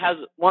Russia has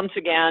once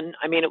again.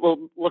 I mean, it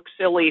will look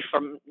silly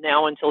from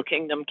now until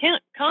Kingdom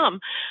Come.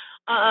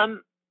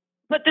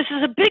 But this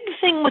is a big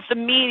thing with the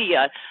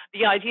media,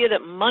 the idea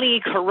that money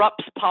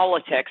corrupts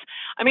politics.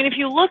 I mean, if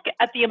you look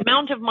at the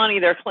amount of money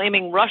they're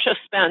claiming Russia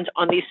spent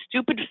on these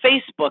stupid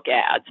Facebook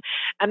ads,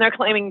 and they're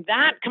claiming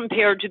that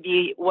compared to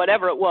the,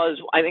 whatever it was,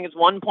 I think it's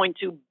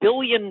 $1.2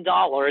 billion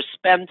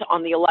spent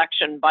on the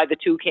election by the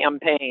two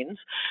campaigns,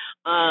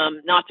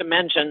 not to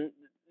mention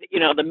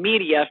the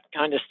media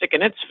kind of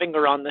sticking its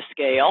finger on the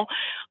scale.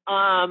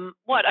 A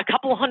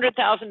couple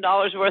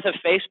 $100,000 worth of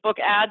Facebook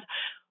ads?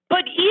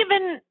 But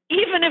even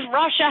if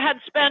Russia had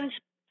spent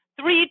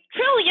 $3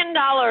 trillion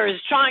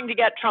trying to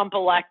get Trump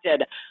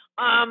elected,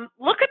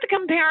 look at the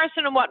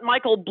comparison of what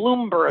Michael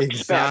Bloomberg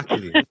spent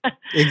to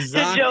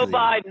Joe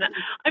Biden.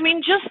 I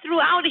mean, just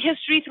throughout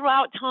history,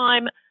 throughout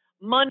time,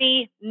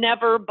 money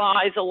never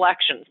buys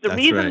elections. The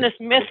reason this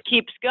myth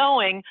keeps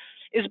going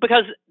is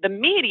because the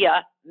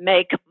media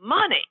make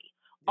money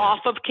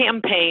off of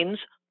campaigns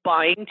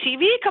buying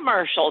TV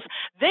commercials.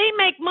 They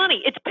make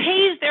money. It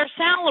pays their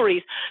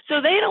salaries.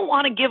 So they don't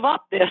want to give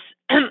up this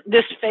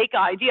this fake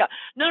idea.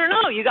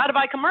 No. You got to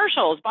buy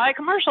commercials. Buy a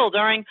commercial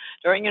during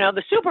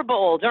the Super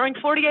Bowl, during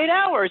 48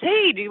 hours.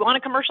 Hey, do you want a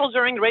commercial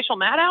during the Rachel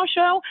Maddow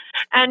show?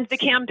 And the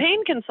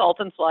campaign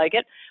consultants like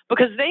it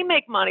because they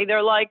make money.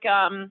 They're like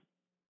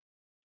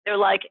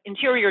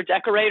interior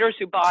decorators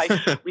who buy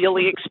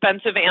really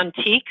expensive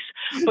antiques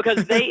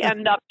because they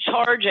end up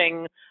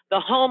charging the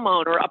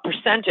homeowner a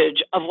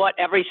percentage of what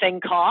everything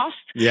costs.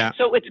 Yeah.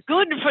 So it's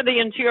good for the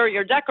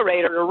interior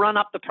decorator to run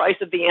up the price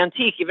of the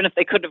antique, even if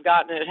they could have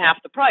gotten it at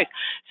half the price.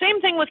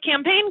 Same thing with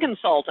campaign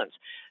consultants.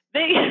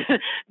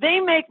 They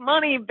make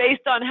money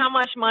based on how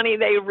much money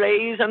they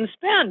raise and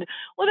spend.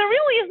 Well, there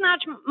really is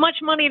not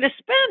much money to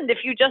spend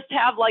if you just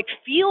have like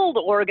field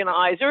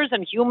organizers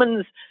and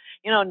humans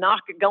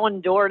going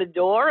door to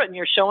door and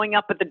you're showing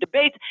up at the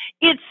debates.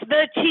 It's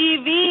the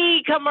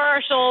TV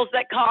commercials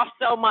that cost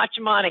so much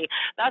money.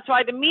 That's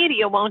why the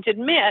media won't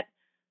admit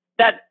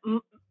that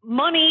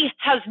money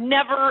has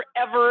never,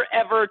 ever,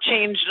 ever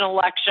changed an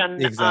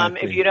election.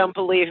 Exactly. If you don't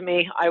believe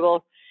me, I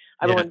will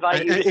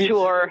invite you to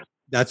tour.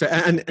 That's right.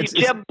 And the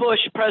Jeb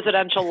Bush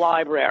Presidential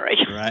Library.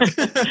 Right.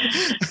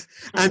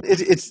 And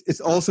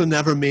it's also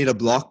never made a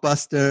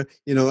blockbuster.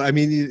 I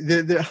mean,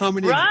 how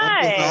many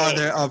examples are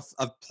there of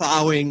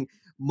plowing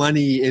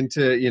money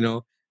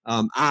into,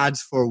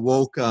 ads for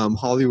woke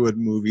Hollywood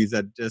movies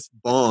that just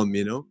bomb,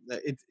 You're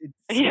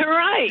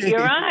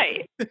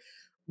right.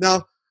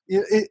 Now,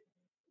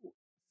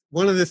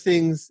 one of the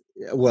things,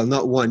 well,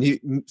 not one,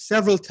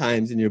 several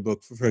times in your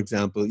book, for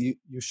example, you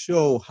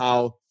show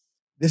how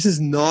this is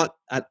not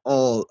at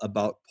all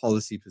about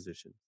policy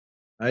position,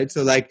 right?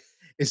 So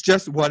it's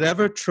just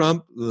whatever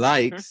Trump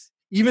likes,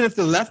 even if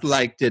the left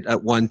liked it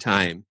at one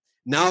time,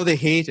 now they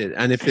hate it.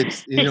 And if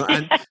it's,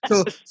 and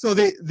so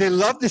they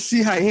love the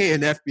CIA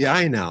and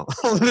FBI now,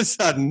 all of a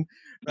sudden.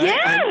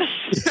 Right?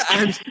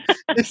 Yes.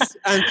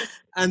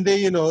 And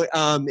they,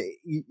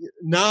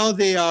 now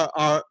they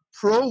are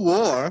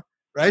pro-war,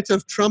 right? So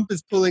if Trump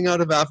is pulling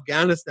out of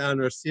Afghanistan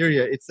or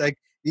Syria, it's like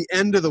the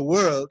end of the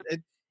world.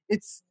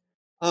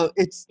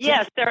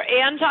 Yes, they're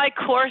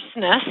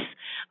anti-coarseness.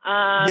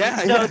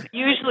 So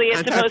usually it's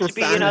supposed to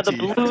be, the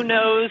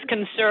blue-nosed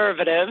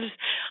conservatives.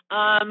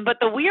 But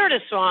the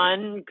weirdest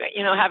one,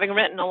 having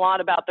written a lot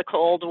about the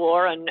Cold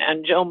War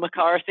and Joe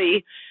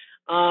McCarthy,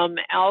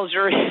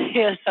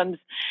 Algeria and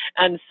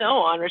so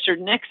on, Richard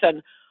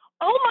Nixon.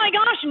 Oh my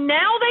gosh,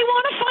 now they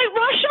want to fight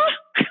Russia?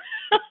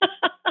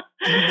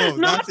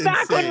 Not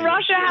back insane. When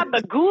Russia had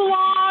the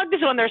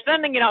gulags, when they're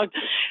sending,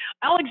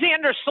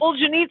 Alexander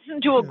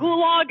Solzhenitsyn to a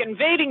gulag,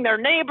 invading their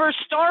neighbors,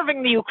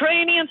 starving the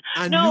Ukrainians.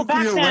 And nuclear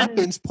back then,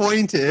 weapons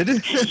pointed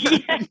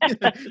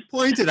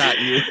at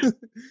you.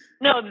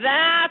 No,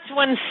 that's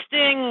when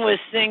Sting was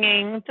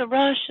singing, "The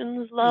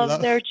Russians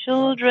love their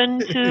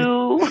children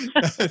too."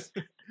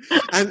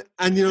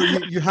 and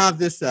you have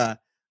this. I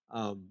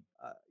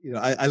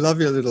love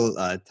your little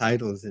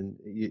titles and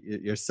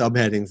your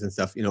subheadings and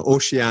stuff.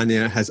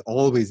 Oceania has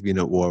always been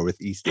at war with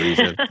East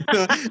Asia.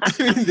 I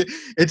mean,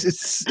 it's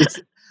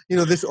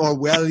this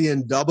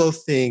Orwellian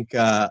doublethink.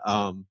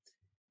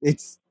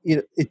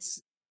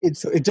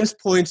 It just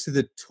points to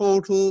the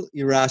total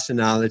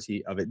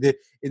irrationality of it,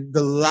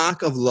 the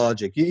lack of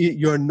logic.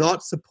 You're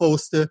not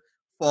supposed to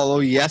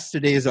follow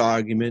yesterday's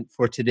argument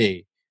for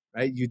today,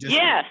 right? You just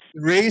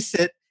erase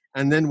it,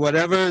 and then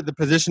whatever the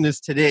position is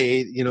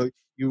today,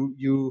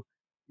 you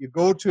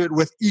go to it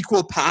with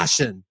equal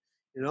passion,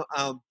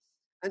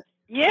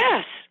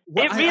 Yes,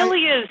 it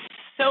really is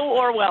so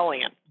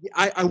Orwellian.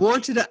 I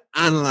want you to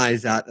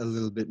analyze that a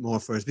little bit more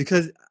first,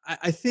 because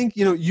I think,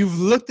 you've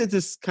looked at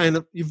this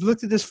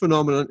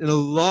phenomenon in a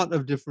lot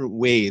of different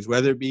ways,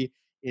 whether it be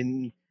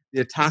in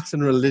the attacks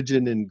on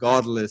religion and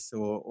godless,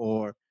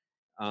 or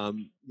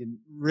in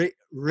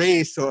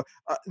race, or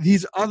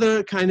these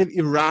other kind of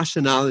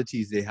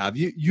irrationalities they have.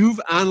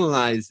 You've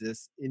analyzed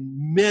this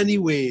in many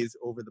ways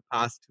over the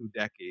past 2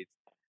 decades.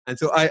 And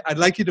so I'd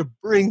like you to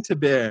bring to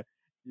bear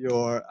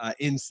your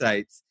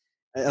insights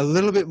a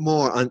little bit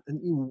more on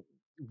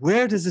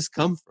where does this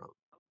come from?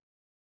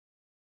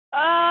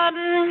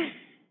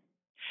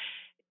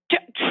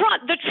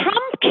 The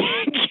Trump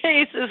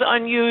case is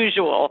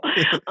unusual.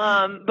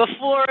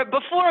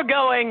 Before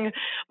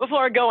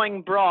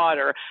going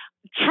broader,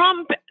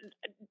 Trump,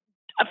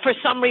 for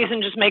some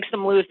reason, just makes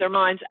them lose their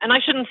minds. And I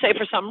shouldn't say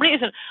for some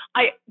reason.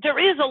 There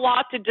is a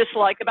lot to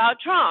dislike about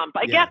Trump.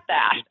 I get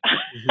that.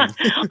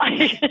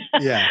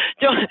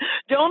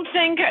 Don't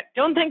think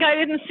I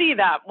didn't see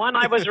that when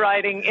I was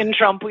writing In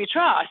Trump We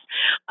Trust.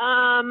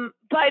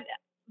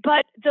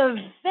 But the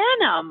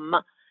venom,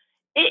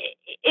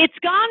 it's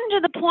gotten to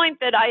the point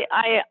that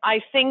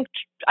I think,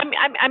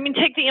 I mean,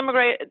 take the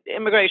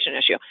immigration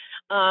issue.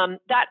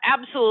 That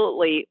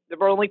absolutely, there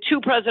were only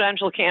 2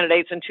 presidential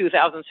candidates in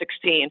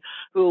 2016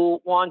 who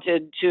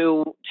wanted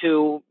to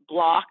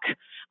block,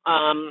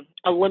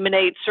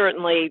 eliminate,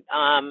 certainly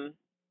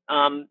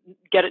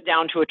get it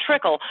down to a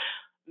trickle,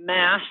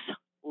 mass,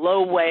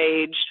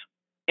 low-waged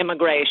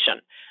immigration.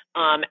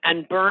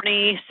 And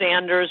Bernie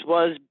Sanders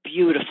was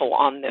beautiful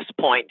on this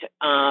point.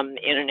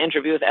 In an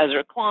interview with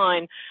Ezra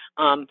Klein,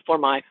 for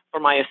my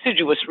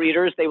assiduous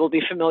readers, they will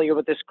be familiar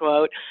with this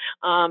quote.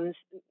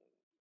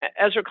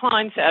 Ezra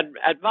Klein said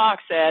at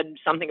Vox said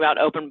something about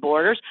open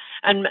borders,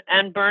 and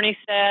Bernie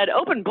said,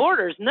 "Open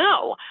borders?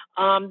 No,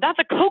 that's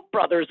a Koch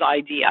brothers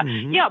idea.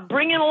 Mm-hmm. Yeah,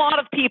 bring in a lot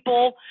of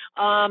people,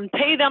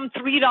 pay them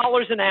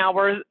 $3 an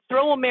hour,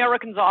 throw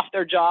Americans off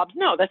their jobs.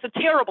 No, that's a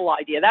terrible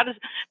idea. That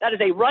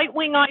is a right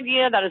wing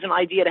idea. That is an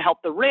idea to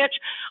help the rich.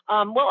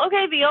 Well,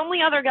 okay, the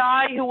only other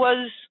guy who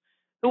was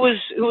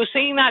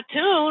singing that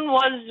tune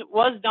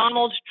was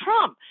Donald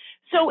Trump.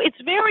 So it's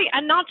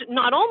and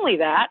not only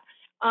that."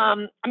 I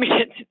mean,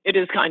 it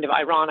is kind of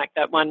ironic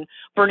that when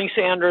Bernie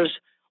Sanders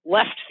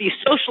left the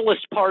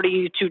Socialist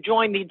Party to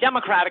join the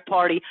Democratic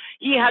Party,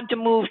 he had to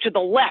move to the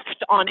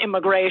left on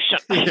immigration.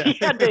 He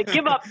had to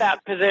give up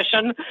that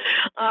position.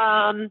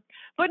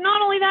 But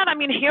not only that, I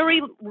mean,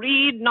 Harry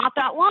Reid not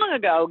that long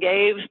ago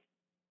gave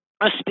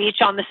a speech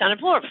on the Senate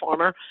floor,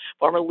 former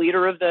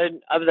leader of the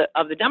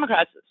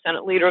Democrats,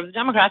 Senate leader of the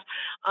Democrats,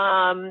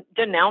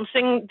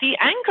 denouncing the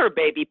anchor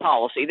baby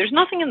policy. There's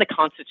nothing in the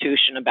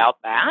Constitution about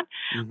that.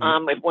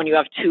 Mm-hmm. When you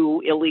have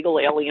 2 illegal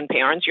alien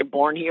parents, you're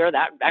born here,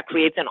 that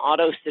creates an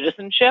auto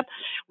citizenship.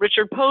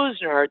 Richard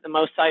Posner, the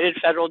most cited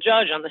federal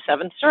judge on the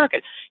 7th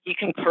Circuit, he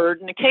concurred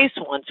in a case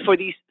once for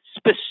the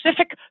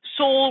specific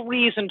sole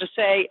reason to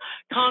say,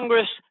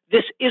 Congress,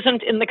 this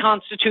isn't in the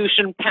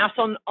Constitution, pass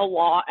on a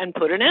law and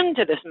put an end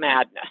to this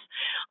madness.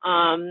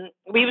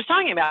 We was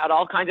talking about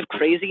all kinds of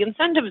crazy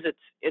incentives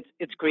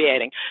it's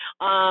creating.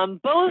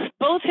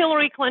 Both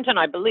Hillary Clinton,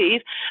 I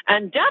believe,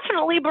 and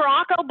definitely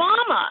Barack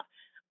Obama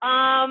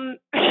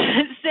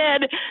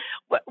said,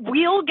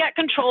 we'll get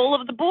control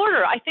of the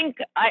border. I think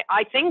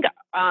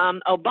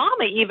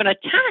Obama even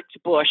attacked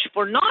Bush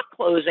for not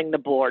closing the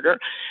border.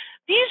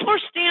 These were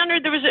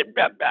standard. There was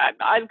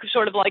I'm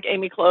sort of like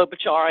Amy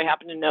Klobuchar. I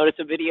happened to notice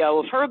a video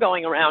of her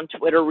going around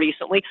Twitter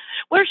recently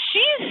where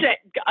she's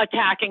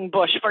attacking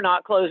Bush for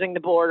not closing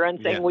the border and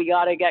saying, we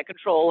got to get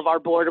control of our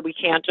border. We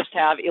can't just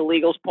have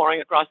illegals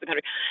pouring across the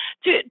country.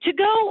 To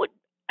go,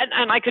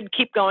 and I could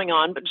keep going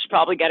on, but it's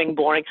probably getting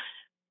boring.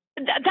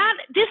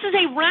 This is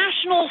a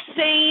rational,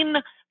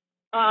 sane,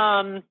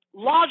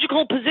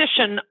 logical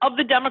position of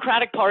the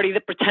Democratic Party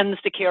that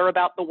pretends to care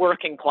about the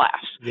working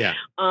class,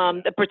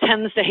 that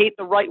pretends to hate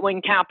the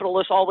right-wing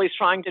capitalists always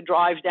trying to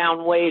drive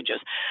down wages.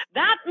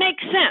 That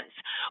makes sense.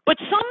 But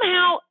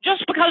somehow,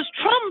 just because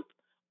Trump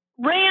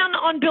ran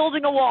on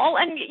building a wall,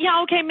 and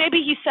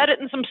maybe he said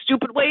it in some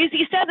stupid ways.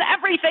 He said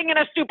everything in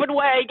a stupid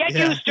way. Get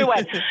used to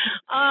it.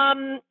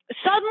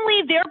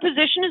 Suddenly, their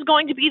position is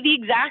going to be the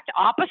exact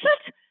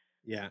opposite.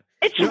 Yeah,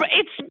 it's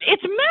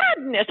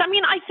madness. I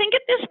mean, I think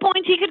at this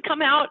point he could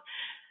come out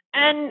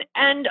and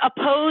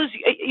oppose,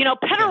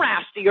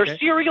 pederasty or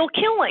serial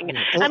killing,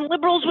 and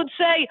liberals would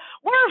say,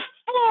 "We're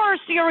for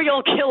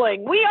serial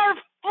killing. We are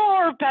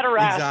for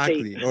pederasty."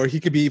 Exactly. Or he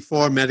could be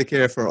for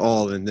Medicare for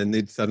all, and then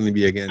they'd suddenly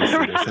be against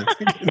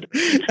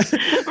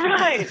it.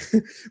 Right.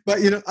 But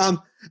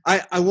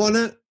I want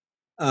to.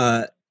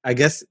 I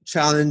guess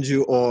challenge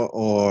you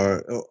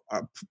or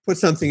put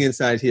something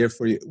inside here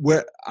for you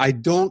where I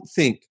don't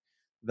think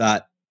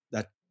that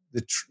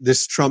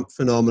this Trump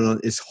phenomenon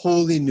is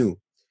wholly new,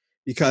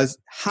 because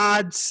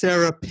had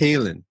Sarah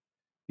Palin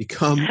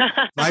become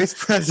vice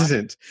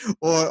president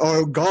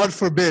or God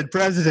forbid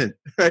president,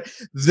 right?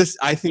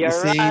 I think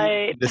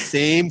the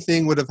same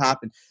thing would have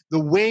happened. The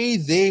way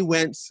they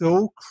went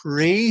so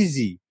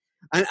crazy,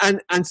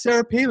 and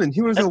Sarah Palin,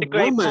 here was a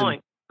woman.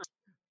 Point.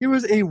 Here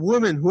was a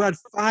woman who had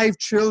 5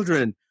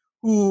 children,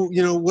 who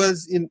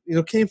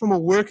came from a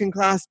working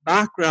class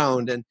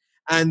background,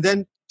 and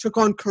then took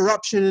on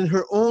corruption in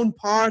her own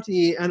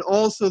party and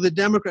also the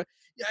Democrat.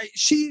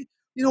 She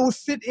would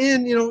fit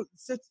in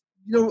such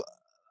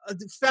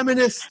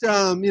feminist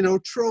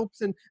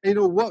tropes and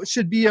what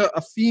should be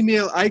a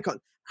female icon,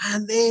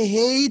 and they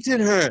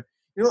hated her.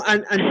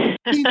 And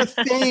Tina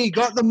Fey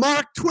got the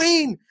Mark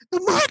Twain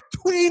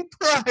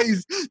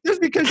prize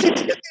just because she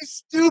did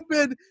these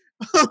stupid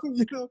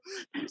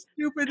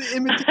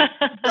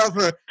imitations of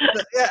her.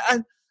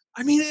 And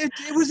I mean,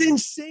 it was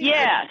insane.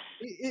 Yes.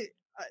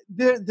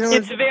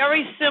 It's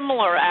very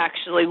similar,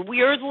 actually.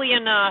 Weirdly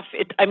enough,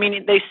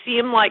 they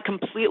seem like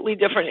completely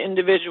different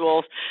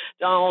individuals.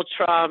 Donald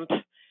Trump,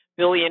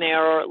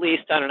 billionaire, or at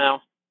least, I don't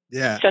know,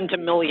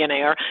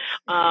 centimillionaire,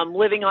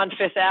 living on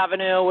Fifth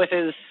Avenue with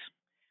his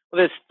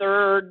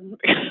third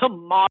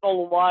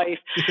model wife,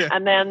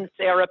 and then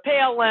Sarah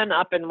Palin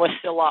up in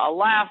Wasilla,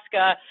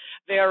 Alaska,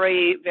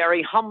 very,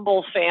 very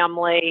humble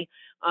family,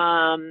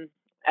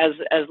 as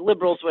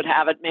liberals would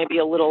have it, maybe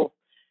a little,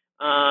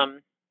 a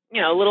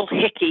little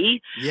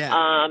hicky.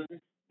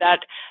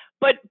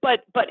 But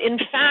in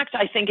fact,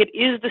 I think it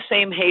is the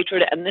same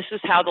hatred, and this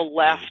is how the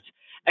left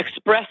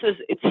expresses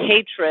its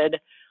hatred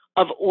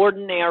of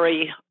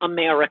ordinary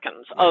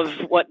Americans, of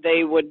what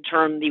they would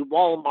term the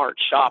Walmart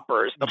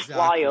shoppers, the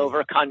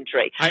flyover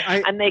country.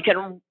 And they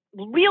can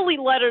really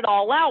let it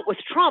all out with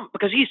Trump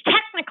because he's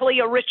technically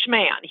a rich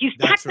man. He's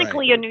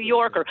technically a New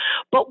Yorker.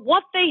 But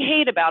what they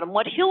hate about him,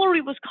 what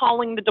Hillary was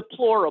calling the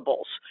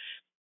deplorables,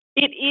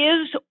 it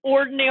is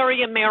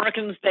ordinary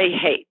Americans they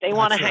hate. They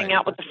want to hang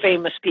out with the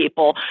famous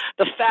people,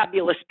 the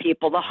fabulous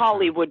people, the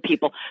Hollywood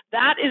people.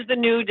 That is the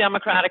new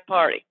Democratic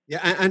Party. Yeah,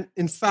 and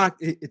in fact,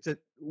 it's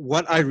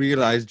what I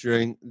realized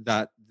during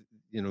that,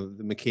 the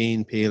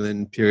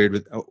McCain-Palin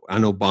period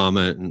and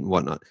Obama and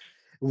whatnot.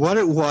 What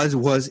it was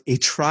a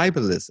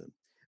tribalism.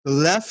 The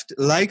left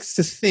likes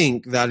to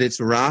think that it's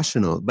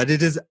rational, but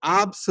it is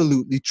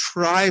absolutely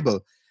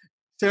tribal.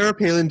 Sarah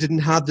Palin didn't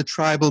have the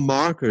tribal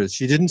markers.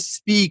 She didn't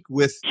speak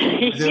with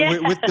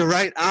the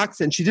right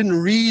accent. She didn't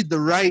read the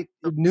right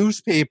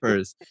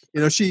newspapers.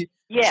 She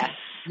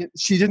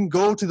didn't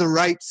go to the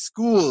right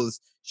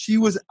schools. She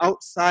was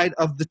outside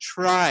of the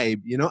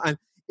tribe.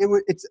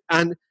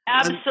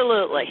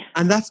 Absolutely.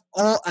 And that's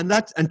all.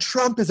 And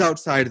Trump is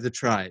outside of the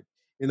tribe.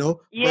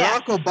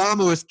 Barack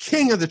Obama was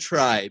king of the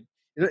tribe.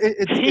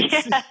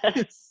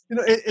 It's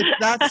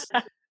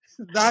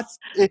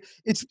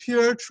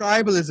pure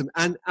tribalism,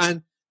 and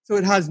so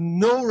it has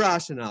no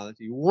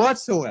rationality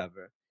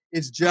whatsoever.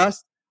 It's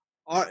just,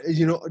 are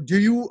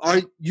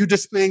you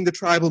displaying the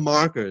tribal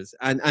markers?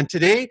 And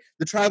today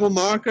the tribal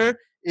marker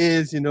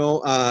is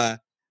no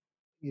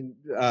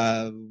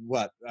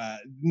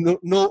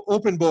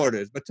open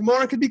borders, but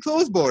tomorrow it could be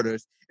closed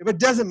borders. If it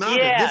doesn't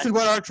matter, this is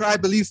what our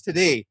tribe believes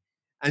today,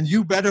 and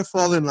you better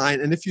fall in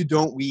line. And if you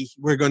don't,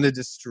 we're going to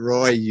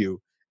destroy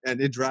you. And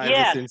it drives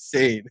us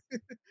insane.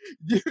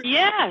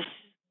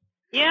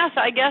 Yes,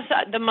 I guess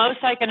the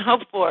most I can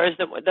hope for is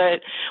that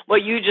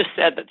what you just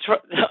said, that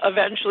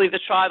eventually the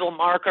tribal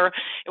marker,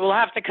 it will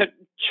have to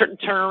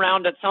turn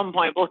around at some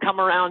point. We'll come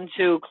around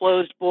to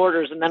closed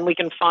borders, and then we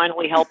can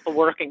finally help the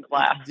working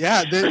class.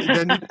 Yeah,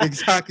 then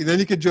exactly. Then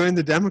you could join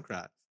the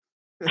Democrats.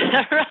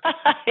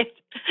 Right.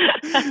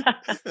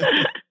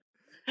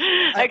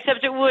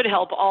 Except it would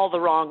help all the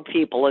wrong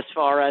people as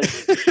far as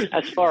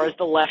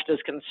the left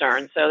is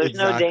concerned. So there's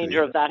no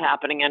danger of that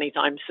happening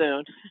anytime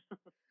soon.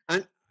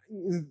 And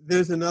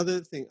there's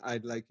another thing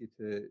I'd like you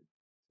to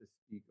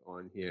speak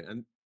on here,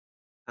 and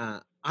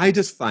I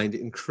just find it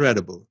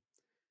incredible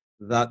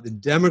that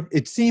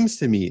it seems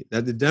to me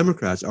that the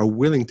Democrats are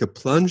willing to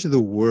plunge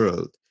the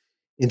world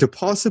into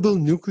possible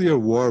nuclear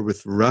war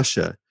with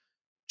Russia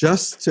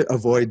just to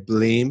avoid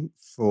blame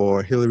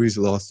for Hillary's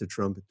loss to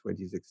Trump in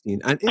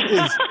 2016. And it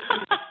is...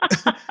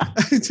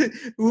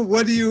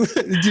 What do you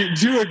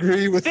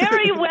agree with that?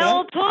 Very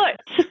well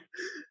put.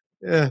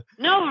 Yeah.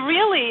 No,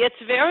 really,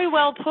 it's very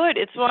well put.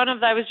 It's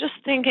I was just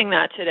thinking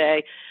that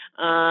today.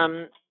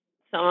 Some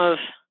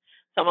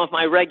of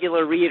my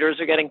regular readers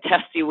are getting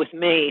testy with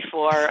me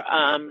for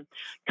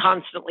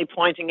constantly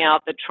pointing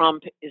out that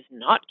Trump is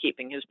not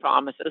keeping his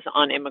promises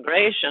on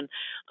immigration.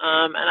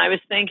 And I was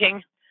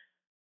thinking,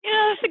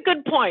 that's a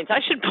good point.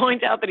 I should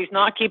point out that he's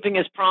not keeping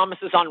his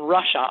promises on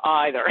Russia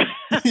either.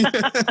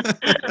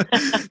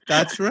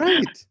 That's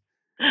right.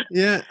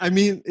 Yeah, I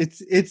mean,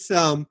 it's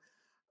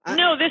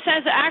no, this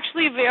is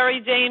actually very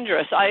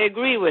dangerous. I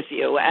agree with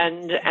you.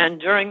 And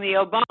during the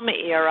Obama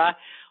era,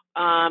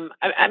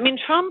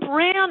 Trump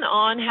ran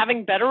on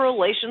having better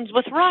relations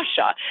with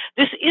Russia.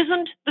 This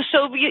isn't the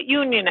Soviet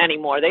Union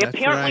anymore. They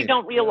apparently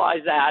don't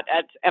realize that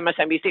at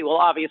MSNBC. Well,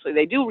 obviously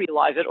they do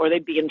realize it, or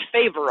they'd be in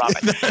favor of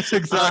it. That's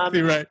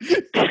exactly right.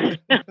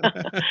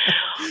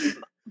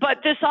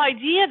 But this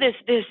idea, this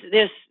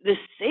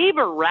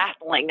saber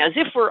rattling, as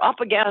if we're up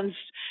against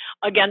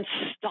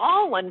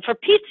Stalin. For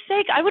Pete's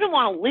sake, I wouldn't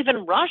want to live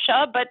in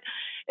Russia, but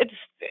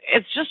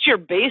it's just your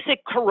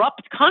basic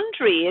corrupt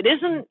country. It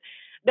isn't.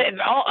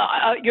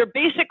 Your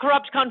basic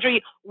corrupt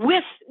country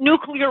with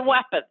nuclear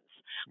weapons.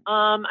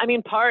 I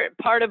mean,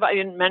 part of I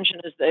didn't mention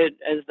as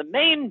the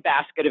main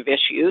basket of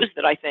issues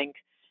that I think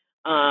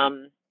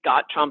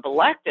got Trump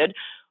elected,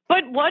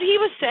 but what he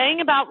was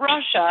saying about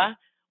Russia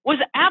was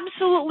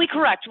absolutely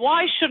correct.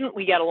 Why shouldn't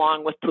we get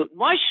along with Putin?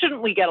 Why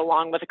shouldn't we get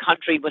along with a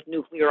country with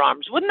nuclear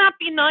arms? Wouldn't that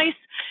be nice?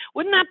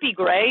 Wouldn't that be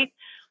great?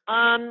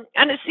 And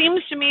it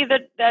seems to me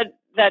that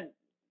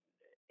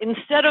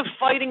instead of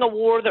fighting a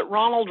war that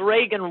Ronald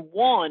Reagan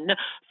won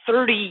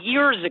 30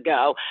 years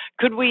ago,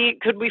 could we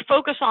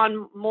focus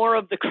on more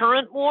of the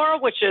current war,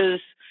 which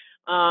is,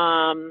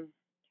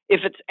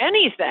 if it's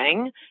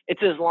anything,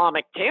 it's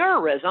Islamic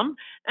terrorism.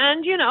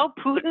 And,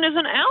 Putin is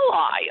an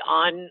ally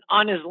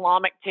on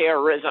Islamic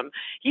terrorism.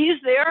 He's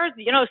there,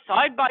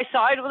 side by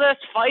side with us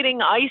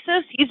fighting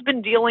ISIS. He's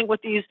been dealing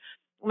with these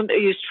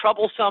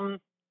troublesome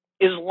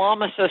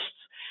Islamicists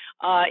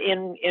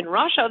in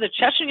Russia, the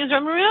Chechens.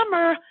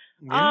 Remember,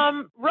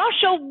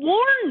 Russia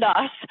warned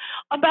us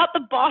about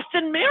the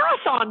Boston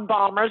Marathon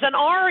bombers, and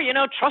our,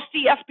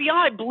 trusty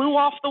FBI blew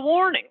off the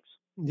warnings.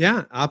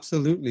 Yeah,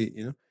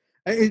 absolutely.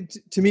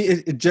 To me,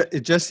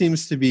 it just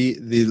seems to be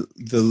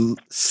the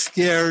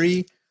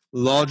scary,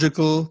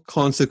 logical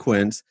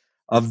consequence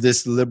of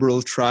this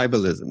liberal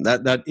tribalism,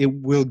 that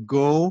it will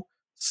go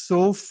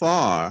so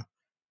far,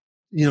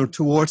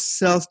 towards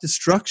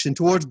self-destruction,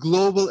 towards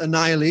global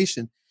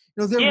annihilation.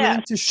 They're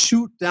willing to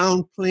shoot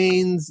down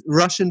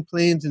Russian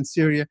planes in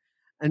Syria,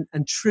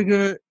 and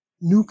trigger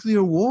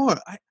nuclear war.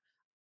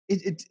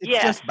 It's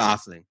just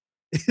baffling.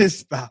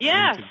 It's baffling.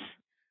 Yes.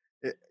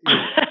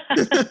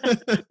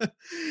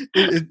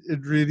 It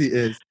really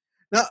is.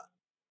 Now,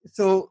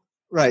 so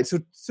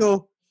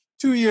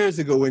 2 years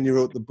ago when you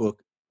wrote the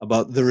book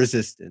about the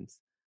resistance,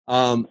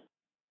 so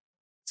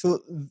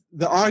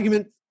the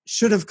argument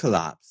should have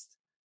collapsed,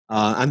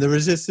 and the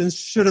resistance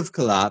should have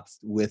collapsed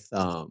with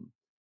the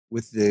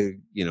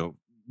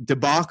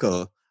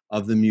debacle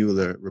of the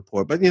Mueller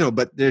report. But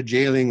they're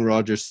jailing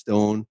Roger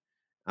Stone,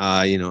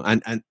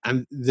 and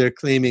they're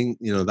claiming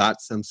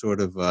that's some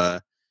sort of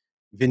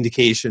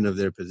vindication of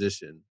their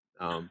position.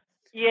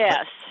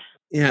 Yes.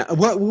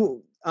 What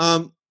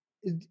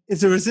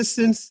is the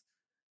resistance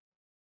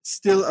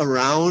still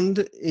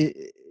around?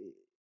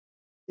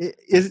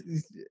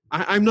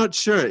 I'm not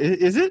sure.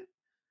 Is it?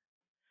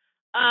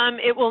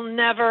 It will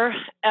never,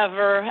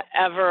 ever,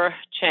 ever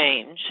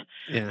change.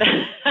 Yeah.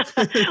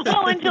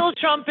 Well, until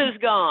Trump is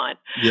gone.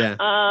 Yeah.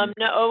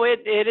 No,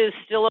 it is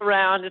still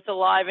around. It's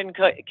alive and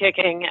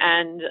kicking,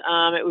 and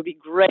it would be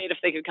great if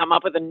they could come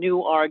up with a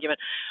new argument.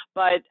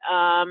 But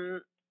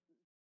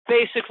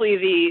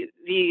basically,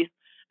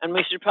 and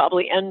we should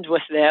probably end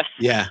with this.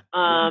 Yeah.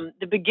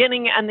 The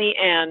beginning and the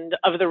end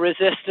of the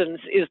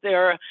resistance is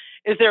their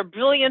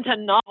brilliant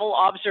and novel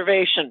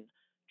observation.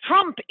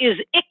 Trump is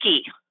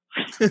icky.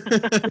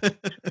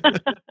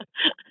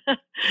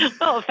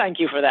 Well, thank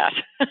you for that.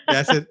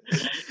 That's it.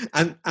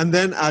 And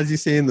then, as you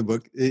say in the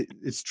book,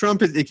 it's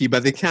Trump is icky,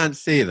 but they can't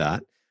say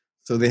that,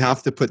 so they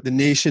have to put the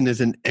nation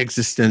as an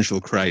existential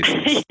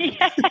crisis.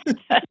 Yes.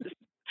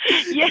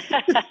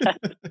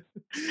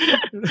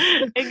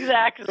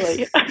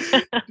 Exactly.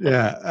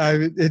 Yeah,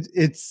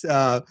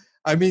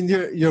 I mean,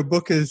 your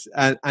book is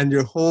and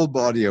your whole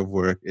body of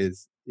work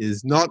is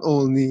not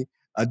only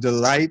a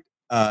delight.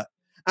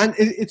 And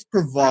it's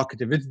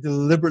provocative. It's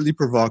deliberately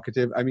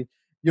provocative. I mean,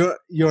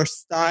 your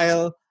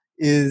style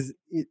is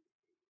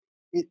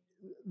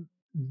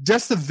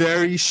just the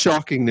very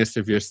shockingness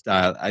of your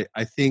style.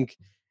 I think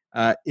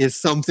is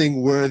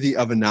something worthy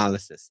of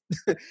analysis.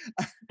 Really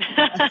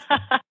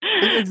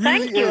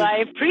Thank you. is. I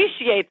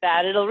appreciate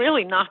that. It'll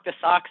really knock the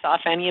socks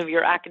off any of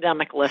your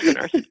academic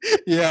listeners.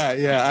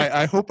 Yeah.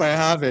 I hope I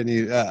have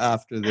any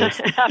after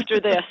this. After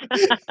this.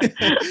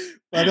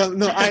 But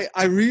no,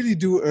 I really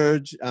do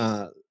urge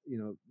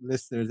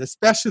listeners,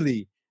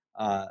 especially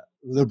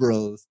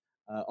liberals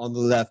on the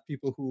left,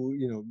 people who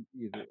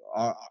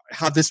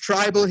have this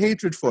tribal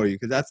hatred for you,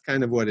 because that's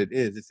kind of what it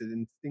is. It's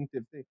an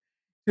instinctive thing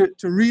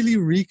to really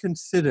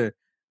reconsider,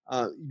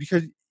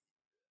 because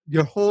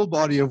your whole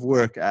body of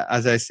work,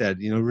 as I said,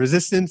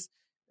 resistance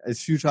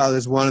is futile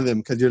is one of them,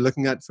 because you're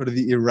looking at sort of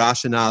the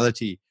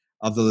irrationality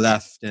of the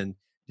left and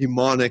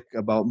demonic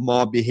about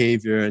mob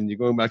behavior, and you're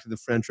going back to the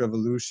French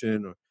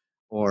Revolution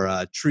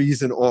or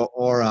treason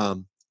or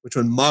which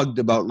one, Mugged,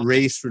 about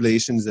race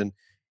relations and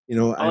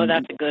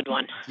that's a good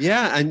one.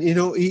 Yeah, and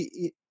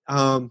who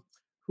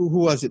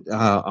was it?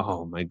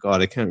 Oh my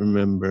God, I can't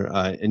remember.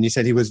 And you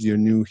said he was your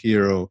new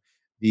hero,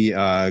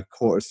 the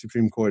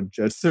Supreme Court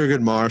Judge Thurgood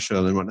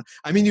Marshall and whatnot.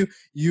 I mean,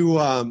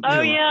 yeah.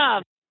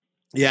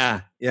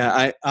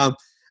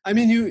 I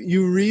mean,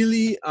 you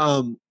really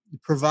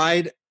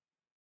provide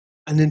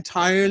an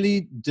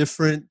entirely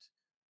different,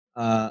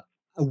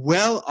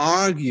 well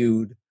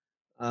argued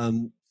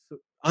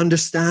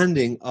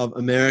understanding of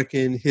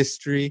American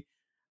history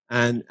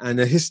and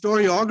a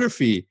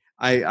historiography,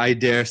 I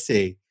dare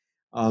say,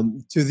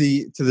 to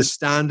the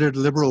standard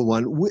liberal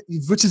one,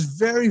 which is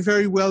very,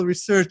 very well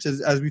researched,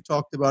 as we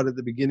talked about at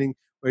the beginning,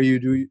 where you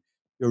do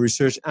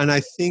research, and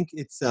I think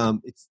it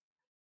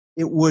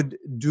would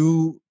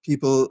do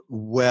people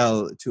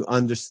well to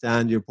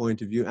understand your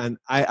point of view. And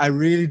I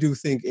really do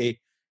think a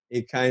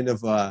kind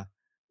of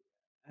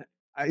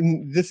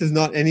this is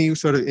not any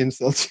sort of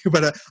insult to you,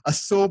 but a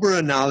sober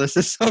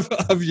analysis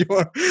of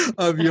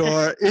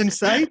your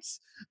insights,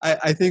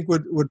 I think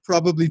would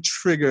probably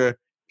trigger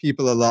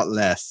people a lot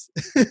less.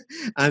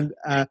 And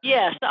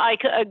yes, I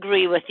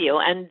agree with you.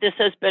 And this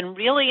has been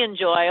really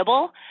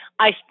enjoyable.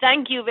 I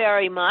thank you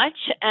very much,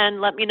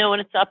 and let me know when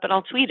it's up, and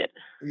I'll tweet it.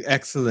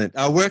 Excellent.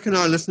 Where can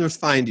our listeners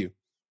find you?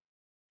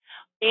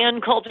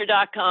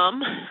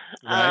 AnnCoulter.com,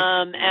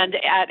 Right. And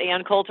at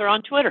Ann Coulter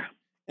on Twitter.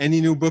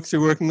 Any new books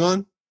you're working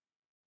on?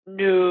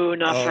 No,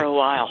 not for a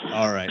while.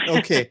 All right.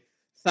 Okay.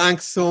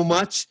 Thanks so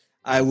much.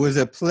 It was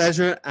a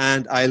pleasure,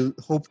 and I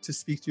hope to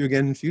speak to you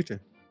again in the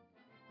future.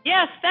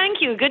 Yes,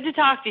 thank you. Good to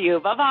talk to you.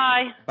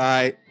 Bye-bye.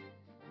 Bye.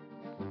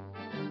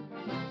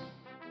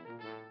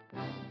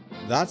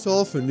 That's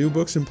all for New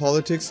Books in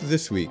Politics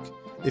this week.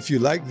 If you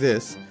like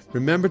this,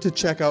 remember to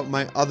check out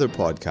my other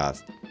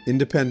podcast,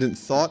 Independent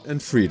Thought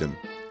and Freedom,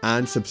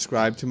 and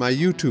subscribe to my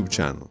YouTube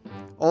channel.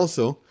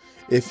 Also,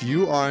 if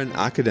you are an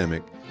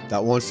academic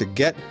that wants to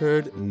get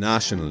heard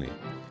nationally,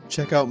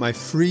 check out my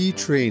free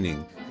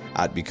training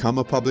at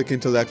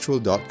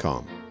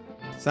becomeapublicintellectual.com.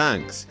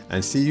 Thanks,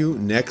 and see you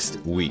next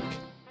week.